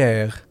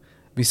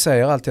vi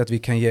säger alltid att vi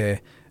kan ge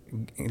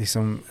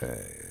liksom,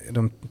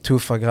 de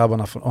tuffa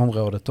grabbarna från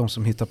området, de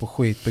som hittar på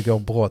skit, begår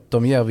brott,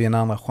 de ger vi en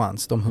andra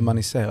chans, de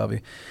humaniserar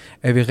vi.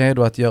 Är vi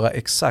redo att göra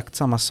exakt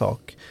samma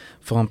sak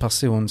för en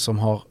person som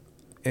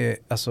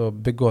har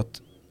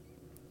begått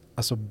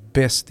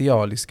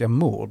bestialiska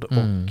mord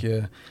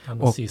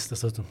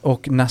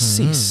och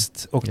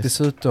nazist och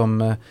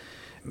dessutom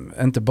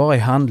inte bara i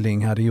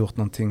handling hade gjort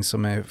någonting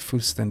som är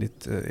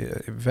fullständigt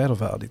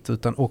vedervärdigt,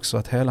 utan också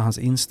att hela hans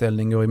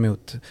inställning går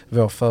emot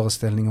vår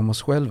föreställning om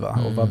oss själva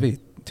och vad vi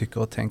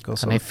tycker och tänker.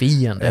 Han är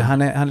fienden.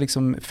 Han är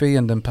liksom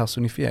fienden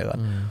personifierad.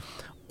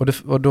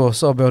 Och då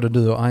sa både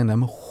du och Aina,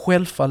 men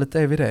självfallet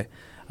är vi det.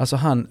 Alltså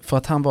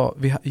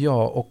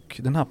jag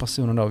och den här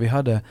personen då, vi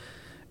hade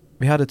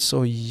ett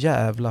så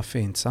jävla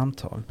fint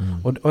samtal.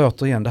 Och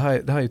återigen, det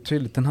här är ju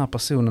tydligt, den här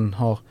personen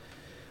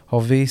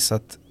har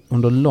visat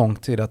under lång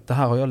tid att det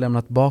här har jag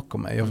lämnat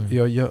bakom mig.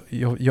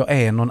 Jag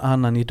är någon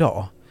annan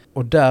idag.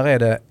 Och där är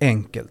det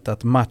enkelt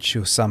att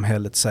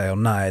macho-samhället säger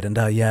nej, den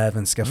där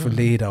jäveln ska få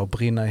lida och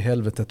brinna i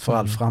helvetet för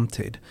all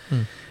framtid.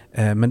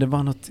 Men det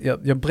var något,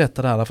 jag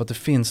berättar det här för att det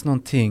finns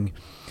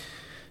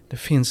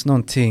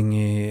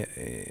någonting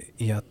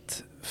i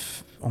att,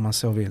 om man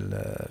så vill,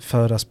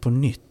 födas på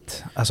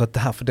nytt. Alltså att det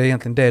här, för det är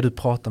egentligen det du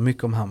pratar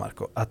mycket om här,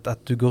 Marco.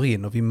 Att du går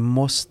in och vi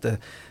måste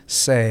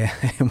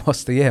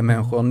ge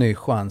människor en ny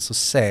chans och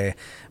se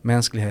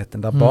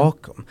mänskligheten där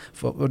bakom.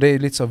 Och det är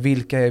lite så,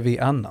 vilka är vi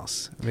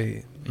annars?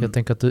 Jag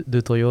tänker att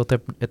du tar ju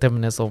ett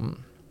ämne som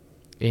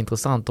är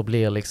intressant och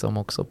blir liksom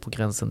också på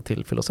gränsen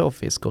till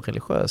filosofisk och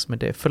religiös, men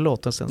det är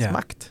förlåtelsens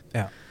makt.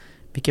 Ja.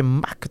 Vilken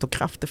makt och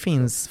kraft det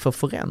finns för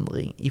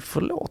förändring i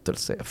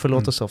förlåtelse.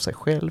 Förlåtelse av sig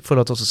själv,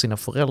 förlåtelse av sina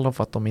föräldrar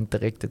för att de inte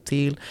räckte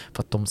till,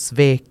 för att de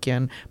svek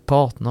en,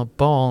 partner,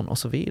 barn och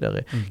så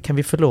vidare. Kan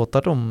vi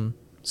förlåta dem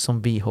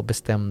som vi har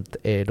bestämt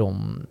är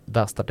de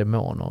värsta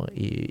demoner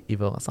i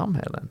våra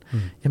samhällen?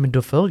 Ja, men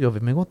då föregår vi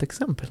med gott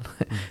exempel.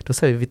 Då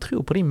säger vi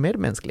tror på din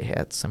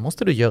medmänsklighet. Sen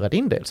måste du göra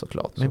din del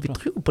såklart. Men vi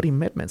tror på din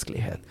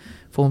medmänsklighet.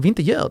 För om vi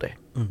inte gör det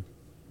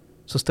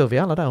så står vi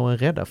alla där och är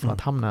rädda för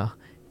att hamna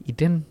i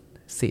den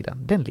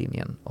sidan, den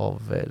linjen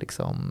av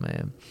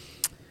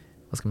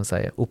vad ska man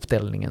säga,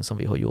 uppställningen som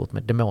vi har gjort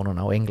med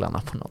demonerna och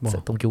änglarna på något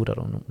sätt. De goda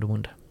och de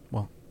onda.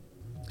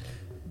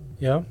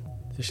 Ja,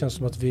 Det känns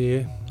som att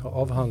vi har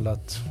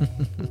avhandlat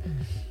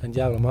en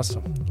jävla massa.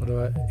 Och det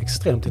var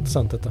extremt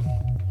intressant detta.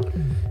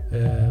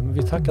 Men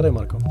vi tackar dig,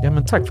 Marco. Ja,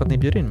 men tack för att ni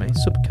bjöd in mig.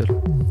 Superkul.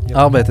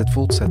 Arbetet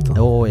fortsätter.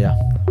 Ja.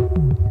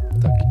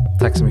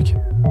 Tack så mycket.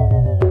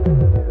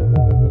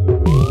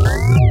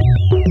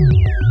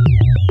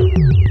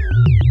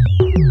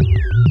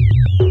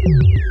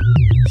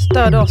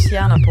 Stöd oss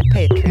gärna på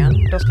Patreon.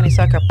 Då ska ni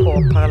söka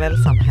på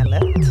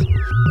Parallellsamhället.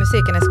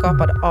 Musiken är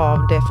skapad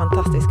av det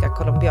fantastiska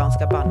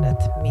colombianska bandet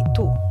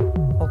Mito.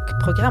 Och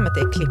programmet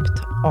är klippt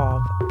av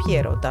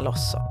Piero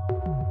Dall'Osso.